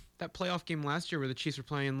that playoff game last year where the Chiefs were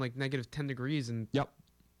playing like negative 10 degrees and yep.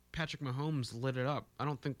 Patrick Mahomes lit it up. I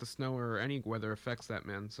don't think the snow or any weather affects that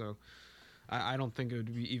man, so I don't think it would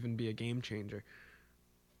even be a game changer.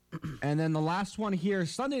 And then the last one here,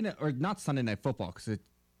 Sunday night, or not Sunday Night Football because the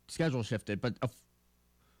schedule shifted, but a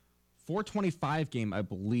 4:25 game, I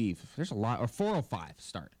believe. There's a lot, or 4:05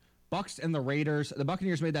 start. Bucs and the Raiders. The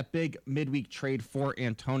Buccaneers made that big midweek trade for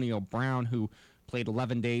Antonio Brown, who played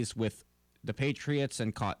 11 days with the Patriots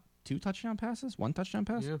and caught 1 touchdown pass,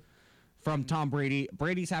 from Tom Brady.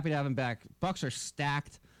 Brady's happy to have him back. Bucs are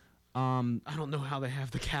stacked. I don't know how they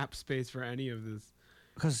have the cap space for any of this.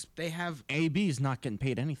 Because they have AB's not getting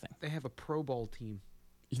paid anything. They have a Pro Bowl team.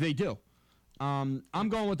 They do. I'm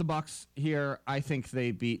going with the Bucs here. I think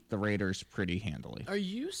they beat the Raiders pretty handily. Are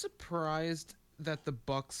you surprised that the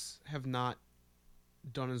Bucs have not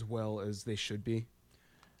done as well as they should be?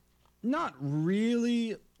 Not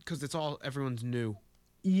really, because everyone's new.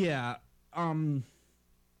 Yeah.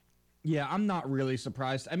 Yeah, I'm not really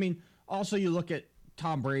surprised. Also you look at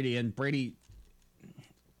Tom Brady, and Brady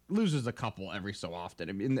loses a couple every so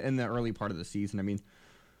often. In the early part of the season,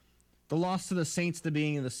 the loss to the Saints at the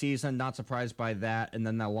beginning of the season, not surprised by that. And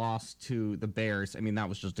then the loss to the Bears, that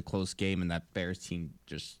was just a close game, and that Bears team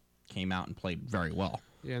just came out and played very well.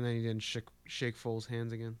 Yeah, and then he didn't shake Foles'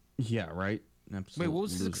 hands again. Yeah, right? Absolutely. Wait, what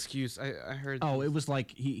was his excuse? I heard... Oh, it was like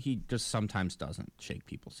he just sometimes doesn't shake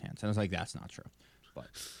people's hands. And I was like, that's not true. But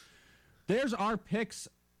there's our picks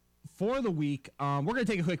for the week. We're going to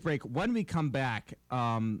take a quick break. When we come back,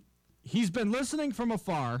 he's been listening from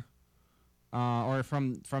afar, or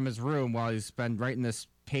from his room while he's been writing this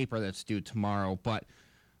paper that's due tomorrow. But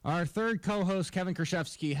our third co-host, Kevin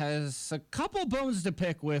Krzyzewski, has a couple bones to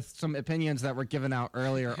pick with some opinions that were given out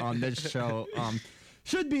earlier on this show.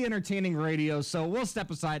 Should be entertaining radio, so we'll step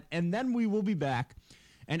aside, and then we will be back.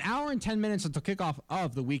 An hour and 10 minutes until kickoff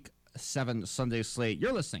of the Week 7 Sunday slate.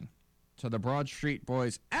 You're listening to the Broad Street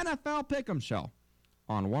Boys NFL Pick'em Show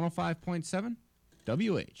on 105.7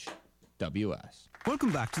 WHWS.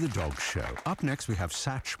 Welcome back to the Dog Show. Up next, we have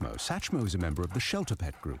Satchmo. Satchmo is a member of the Shelter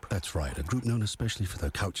Pet Group. That's right, a group known especially for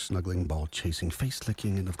their couch-snuggling, ball-chasing,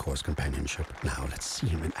 face-licking, and, of course, companionship. Now, let's see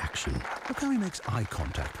him in action. Look how he makes eye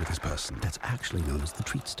contact with his person. That's actually known as the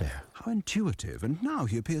treat stare. How intuitive, and now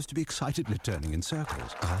he appears to be excitedly turning in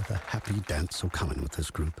circles. Ah, the happy dance so common with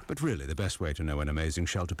this group. But really, the best way to know an amazing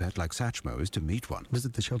shelter pet like Satchmo is to meet one.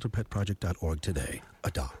 Visit theshelterpetproject.org today.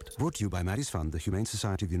 Adopt. Brought to you by Maddie's Fund, the Humane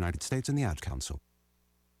Society of the United States, and the Ad Council.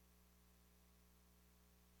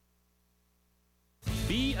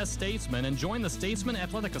 Be a statesman and join the Statesman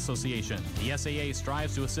Athletic Association. The SAA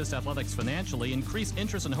strives to assist athletics financially, increase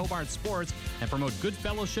interest in Hobart sports, and promote good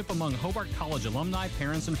fellowship among Hobart College alumni,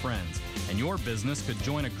 parents, and friends. And your business could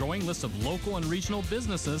join a growing list of local and regional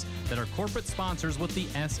businesses that are corporate sponsors with the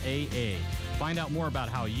SAA. Find out more about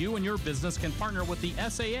how you and your business can partner with the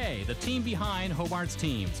SAA, the team behind Hobart's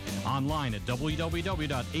teams. Online at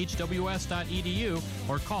www.hws.edu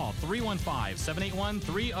or call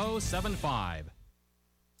 315-781-3075.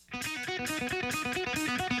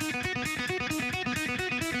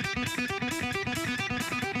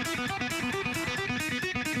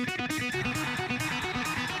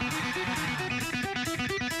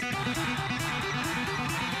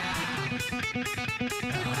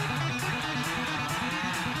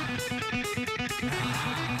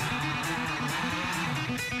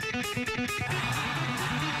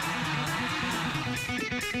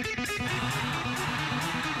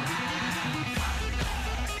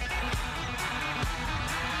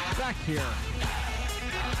 Back here.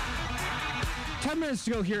 10 minutes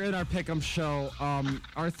to go here in our Pick'em show.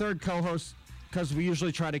 Our third co-host, because we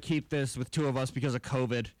usually try to keep this with two of us because of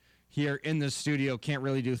COVID here in the studio, can't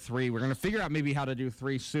really do three. We're going to figure out maybe how to do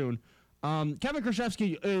three soon. Kevin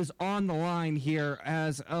Krzyzewski is on the line here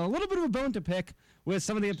as a little bit of a bone to pick with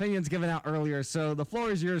some of the opinions given out earlier. So the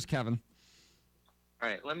floor is yours, Kevin. All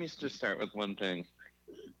right, let me just start with one thing.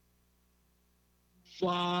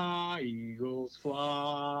 Fly, Eagles,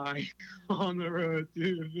 fly on the road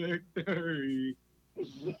to victory.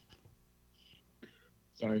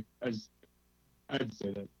 Sorry, I had to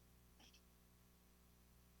say that.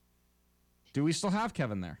 Do we still have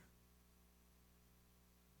Kevin there?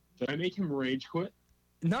 Did I make him rage quit?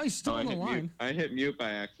 No, he's still on the line. I hit mute by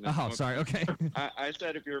accident. Oh, sorry. Okay. I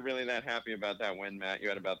said if you're really that happy about that win, Matt, you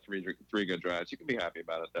had about three good drives. You can be happy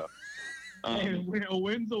about it, though. Hey, a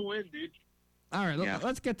win's a win, dude. All right,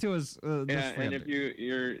 let's get to his. Yeah, and if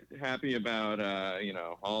you're happy about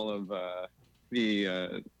all of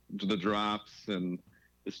the drops and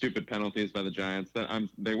the stupid penalties by the Giants,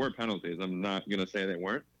 they were penalties. I'm not gonna say they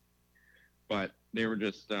weren't, but they were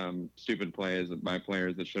just stupid plays by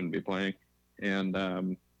players that shouldn't be playing. And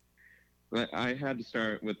I had to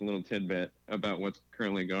start with a little tidbit about what's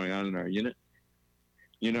currently going on in our unit.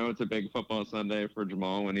 You know, it's a big football Sunday for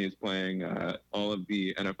Jamal when he's playing all of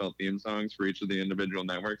the NFL theme songs for each of the individual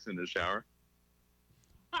networks in his shower.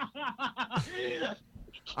 I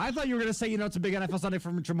thought you were going to say, it's a big NFL Sunday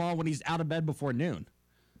for Jamal when he's out of bed before noon.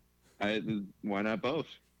 Why not both?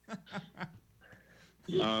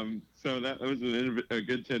 So that was a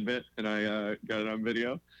good tidbit, and I got it on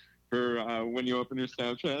video for when you open your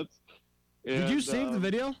Snapchats. Did you save the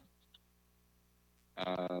video?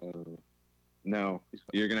 No,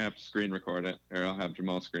 you're going to have to screen record it, or I'll have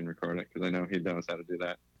Jamal screen record it, because I know he knows how to do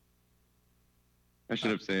that. I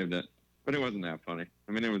should have saved it, but it wasn't that funny.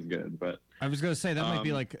 I mean, it was good, but... I was going to say, that might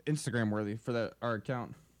be, like, Instagram-worthy for our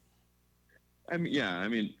account. I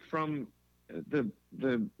mean, from the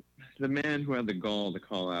man who had the gall to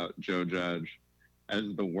call out Joe Judge as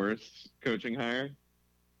the worst coaching hire,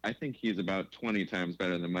 I think he's about 20 times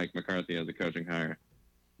better than Mike McCarthy as a coaching hire.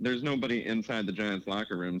 There's nobody inside the Giants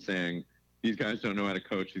locker room saying, these guys don't know how to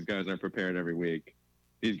coach. These guys aren't prepared every week.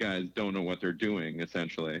 These guys don't know what they're doing,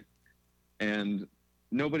 essentially. And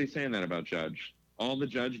nobody's saying that about Judge. All the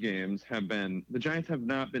Judge games the Giants have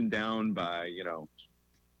not been down by,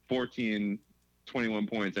 14, 21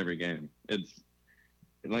 points every game. It's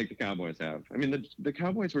like the Cowboys have. I mean, the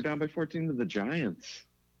Cowboys were down by 14 to the Giants.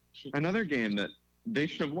 Another game that they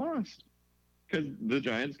should have lost because the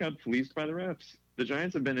Giants got fleeced by the refs. The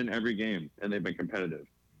Giants have been in every game, and they've been competitive.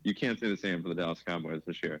 You can't say the same for the Dallas Cowboys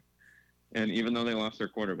this year. And even though they lost their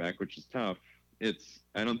quarterback, which is tough,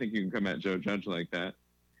 I don't think you can come at Joe Judge like that.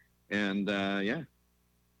 And, yeah.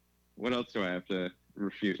 What else do I have to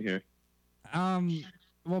refute here?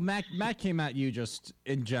 Well, Matt came at you just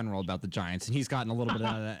in general about the Giants, and he's gotten a little bit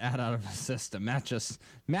out of his system. Matt's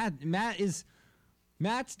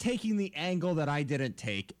taking the angle that I didn't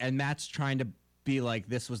take, and Matt's trying to be like,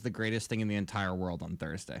 this was the greatest thing in the entire world on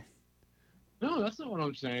Thursday. No, that's not what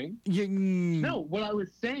I'm saying. No, what I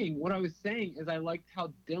was saying is I liked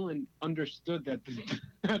how Dylan understood that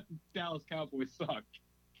the Dallas Cowboys suck.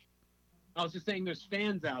 I was just saying there's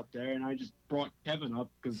fans out there, and I just brought Kevin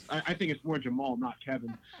up because I think it's more Jamal, not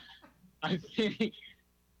Kevin. I think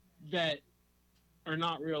that are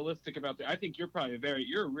not realistic about that. I think you're probably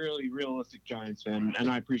you're a really realistic Giants fan,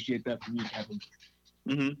 and I appreciate that from you, Kevin.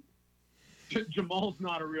 Mm-hmm. Jamal's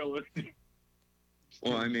not a realistic.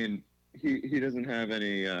 Well, I mean, he doesn't have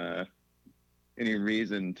any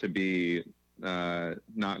reason to be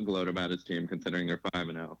not gloat about his team considering they're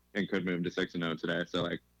 5-0 and could move to 6-0 today. So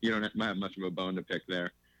like you don't have much of a bone to pick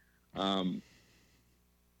there. And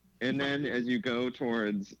then as you go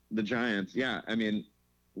towards the Giants, yeah, I mean,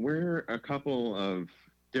 we're a couple of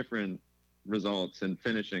different results in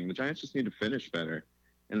finishing. The Giants just need to finish better,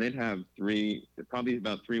 and they'd have probably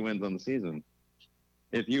about 3 wins on the season.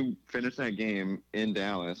 If you finish that game in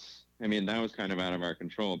Dallas, I mean, that was kind of out of our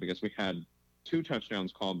control because we had 2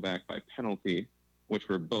 touchdowns called back by penalty, which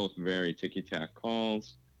were both very ticky-tack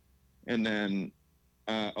calls, and then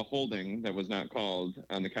a holding that was not called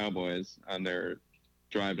on the Cowboys on their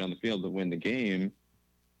drive down the field to win the game.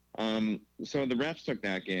 So the refs took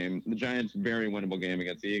that game. The Giants, very winnable game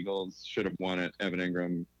against the Eagles, should have won it. Evan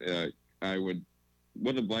Ingram, I would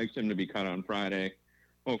have liked him to be cut on Friday.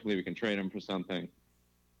 Hopefully we can trade him for something.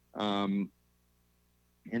 And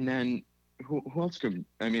then who else could,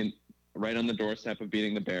 I mean, right on the doorstep of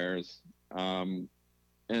beating the Bears,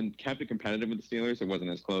 and kept it competitive with the Steelers. It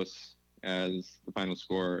wasn't as close as the final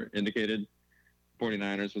score indicated.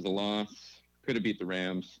 49ers was a loss. Could have beat the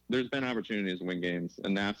Rams. There's been opportunities to win games,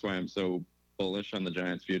 and that's why I'm so bullish on the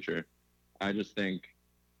Giants' future. I just think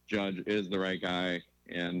Judge is the right guy,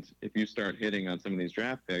 and if you start hitting on some of these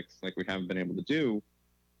draft picks like we haven't been able to do,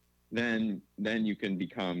 then you can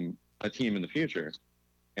become a team in the future.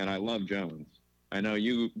 And I love Jones. I know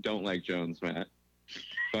you don't like Jones, Matt,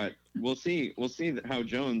 but we'll see. We'll see how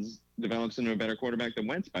Jones develops into a better quarterback than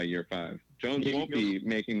Wentz by year 5. Jones won't be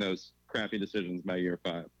making those crappy decisions by year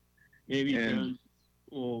 5. Maybe Jones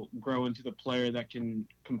will grow into the player that can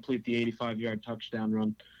complete the 85-yard touchdown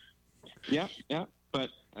run. Yeah, but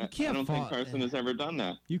I don't think Carson has ever done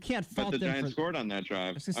that. You can't fault But the them Giants scored on that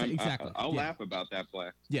drive. Exactly. I'll laugh about that play.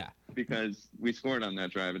 Yeah. Because we scored on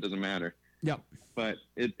that drive. It doesn't matter. Yep. But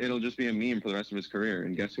it'll just be a meme for the rest of his career.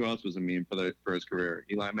 And guess who else was a meme for his career?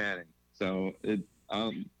 Eli Manning. So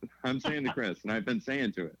I'm saying to Chris, and I've been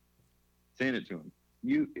saying it to him.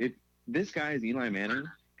 If this guy is Eli Manning,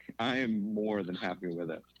 I am more than happy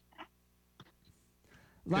with it.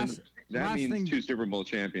 That means 2 Super Bowl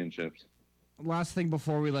championships. Last thing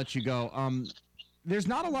before we let you go. There's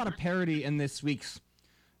not a lot of parity in this week's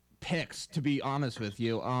picks, to be honest with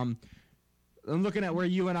you. I'm looking at where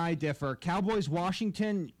you and I differ. Cowboys,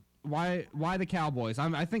 Washington. Why the Cowboys?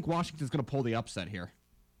 I think Washington's going to pull the upset here.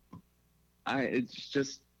 It's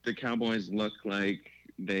just the Cowboys look like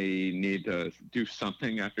they need to do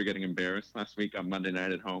something after getting embarrassed last week on Monday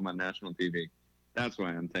night at home on national TV. That's why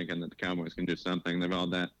I'm thinking that the Cowboys can do something. They've all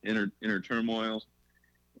that inner turmoil.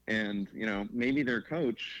 And, maybe their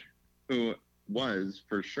coach, who was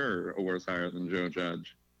for sure a worse hire than Joe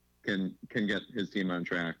Judge, can get his team on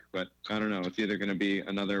track. But I don't know. It's either going to be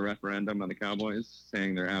another referendum on the Cowboys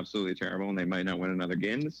saying they're absolutely terrible and they might not win another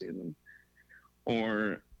game this season,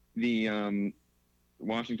 or the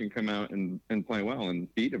Washington come out and play well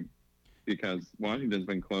and beat them, because Washington's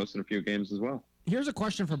been close in a few games as well. Here's a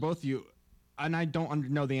question for both of you, and I don't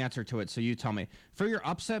know the answer to it, so you tell me. For your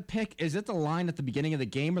upset pick, is it the line at the beginning of the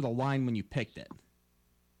game or the line when you picked it?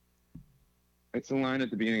 It's the line at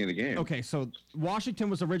the beginning of the game. Okay, so Washington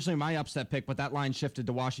was originally my upset pick, but that line shifted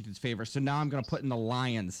to Washington's favor. So now I'm going to put in the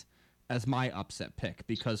Lions as my upset pick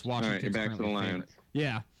because Washington's back to the Lions.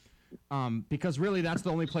 Yeah. Because really that's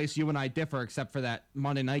the only place you and I differ, except for that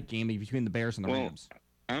Monday night game between the Bears and the Rams.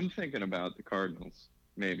 I'm thinking about the Cardinals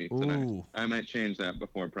maybe tonight. Ooh. I might change that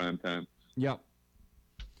before prime time. Yep.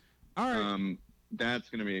 All right. That's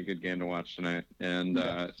going to be a good game to watch tonight. And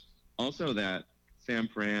also that San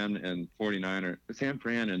Fran and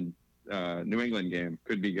New England game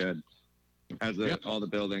could be good. Has all the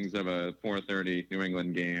buildings of a 4:30 New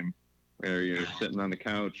England game where you're sitting on the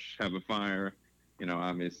couch, have a fire.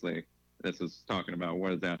 Obviously, this is talking about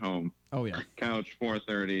what is at home. Oh, yeah. Couch,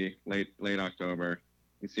 4:30, late October.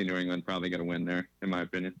 You see New England probably get a win there, in my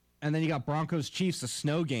opinion. And then you got Broncos-Chiefs, a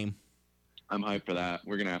snow game. I'm hyped for that.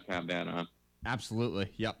 We're going to have that on.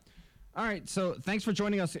 Absolutely. Yep. All right. So thanks for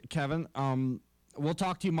joining us, Kevin. We'll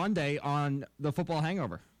talk to you Monday on the Football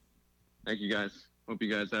Hangover. Thank you, guys. Hope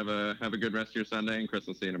you guys have a good rest of your Sunday, and Chris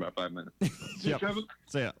will see you in about 5 minutes. Yep.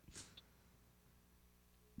 See ya.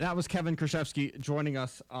 That was Kevin Krzyzewski joining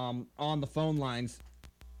us on the phone lines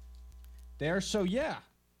there. So, yeah.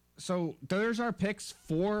 So, there's our picks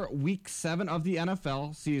for Week 7 of the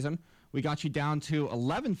NFL season. We got you down to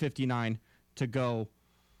 11:59 to go,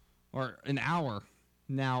 or an hour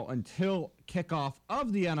now until kickoff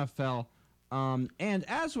of the NFL. And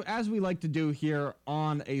as we like to do here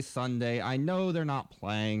on a Sunday, I know they're not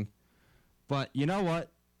playing, but you know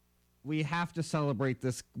what? We have to celebrate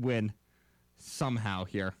this win somehow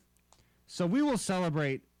here. So we will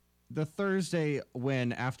celebrate the Thursday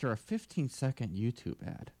win after a 15-second YouTube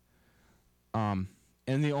ad.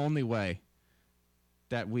 And the only way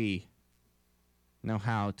that we know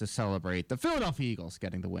how to celebrate the Philadelphia Eagles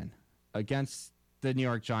getting the win against the New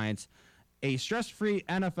York Giants. A stress-free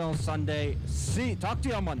NFL Sunday. Talk to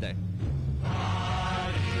you on Monday.